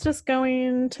if it's just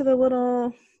going to the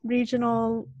little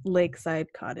regional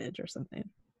lakeside cottage or something.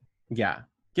 Yeah.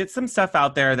 Get some stuff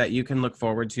out there that you can look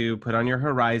forward to, put on your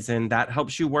horizon. That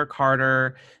helps you work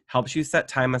harder, helps you set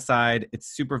time aside. It's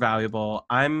super valuable.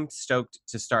 I'm stoked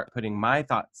to start putting my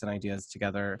thoughts and ideas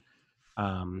together.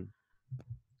 I don't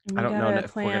know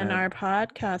if we're gonna our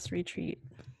podcast retreat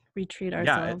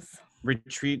ourselves.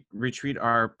 Retreat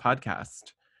our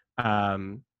podcast.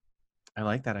 I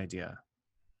like that idea.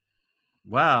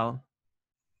 Well,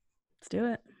 let's do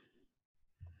it.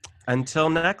 Until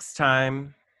next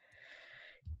time.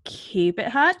 Keep it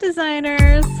hot,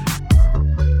 designers.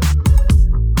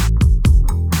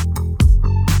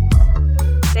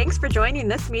 Thanks for joining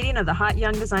this meeting of the Hot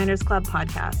Young Designers Club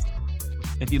podcast.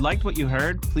 If you liked what you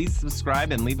heard, please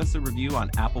subscribe and leave us a review on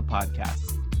Apple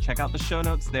Podcasts. Check out the show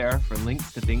notes there for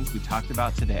links to things we talked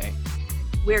about today.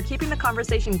 We're keeping the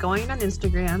conversation going on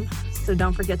Instagram, so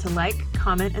don't forget to like,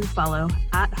 comment, and follow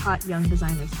at Hot Young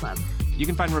Designers Club. You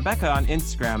can find Rebecca on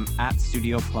Instagram at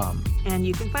Studio Plum. And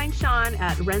you can find Sean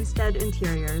at Renstead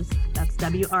Interiors. That's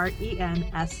WRENSTED.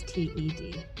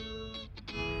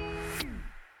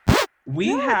 We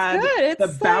had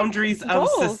the boundaries of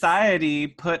society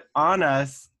put on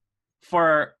us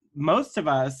for most of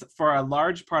us for a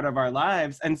large part of our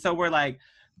lives. And so we're like,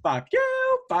 fuck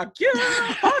you, fuck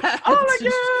all of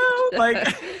you. Like,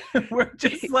 we're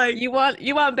just like, you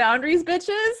want boundaries,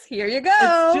 bitches? Here you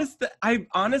go. It's just, I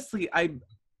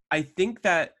think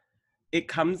that it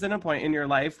comes in a point in your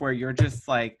life where you're just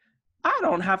like, I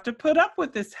don't have to put up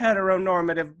with this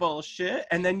heteronormative bullshit.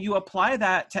 And then you apply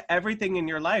that to everything in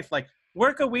your life. Like,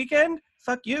 work a weekend?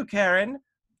 Fuck you, Karen.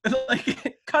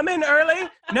 Like, come in early?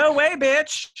 No way,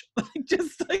 bitch. Like,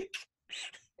 just like,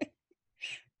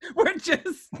 we're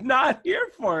just not here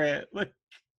for it. Like,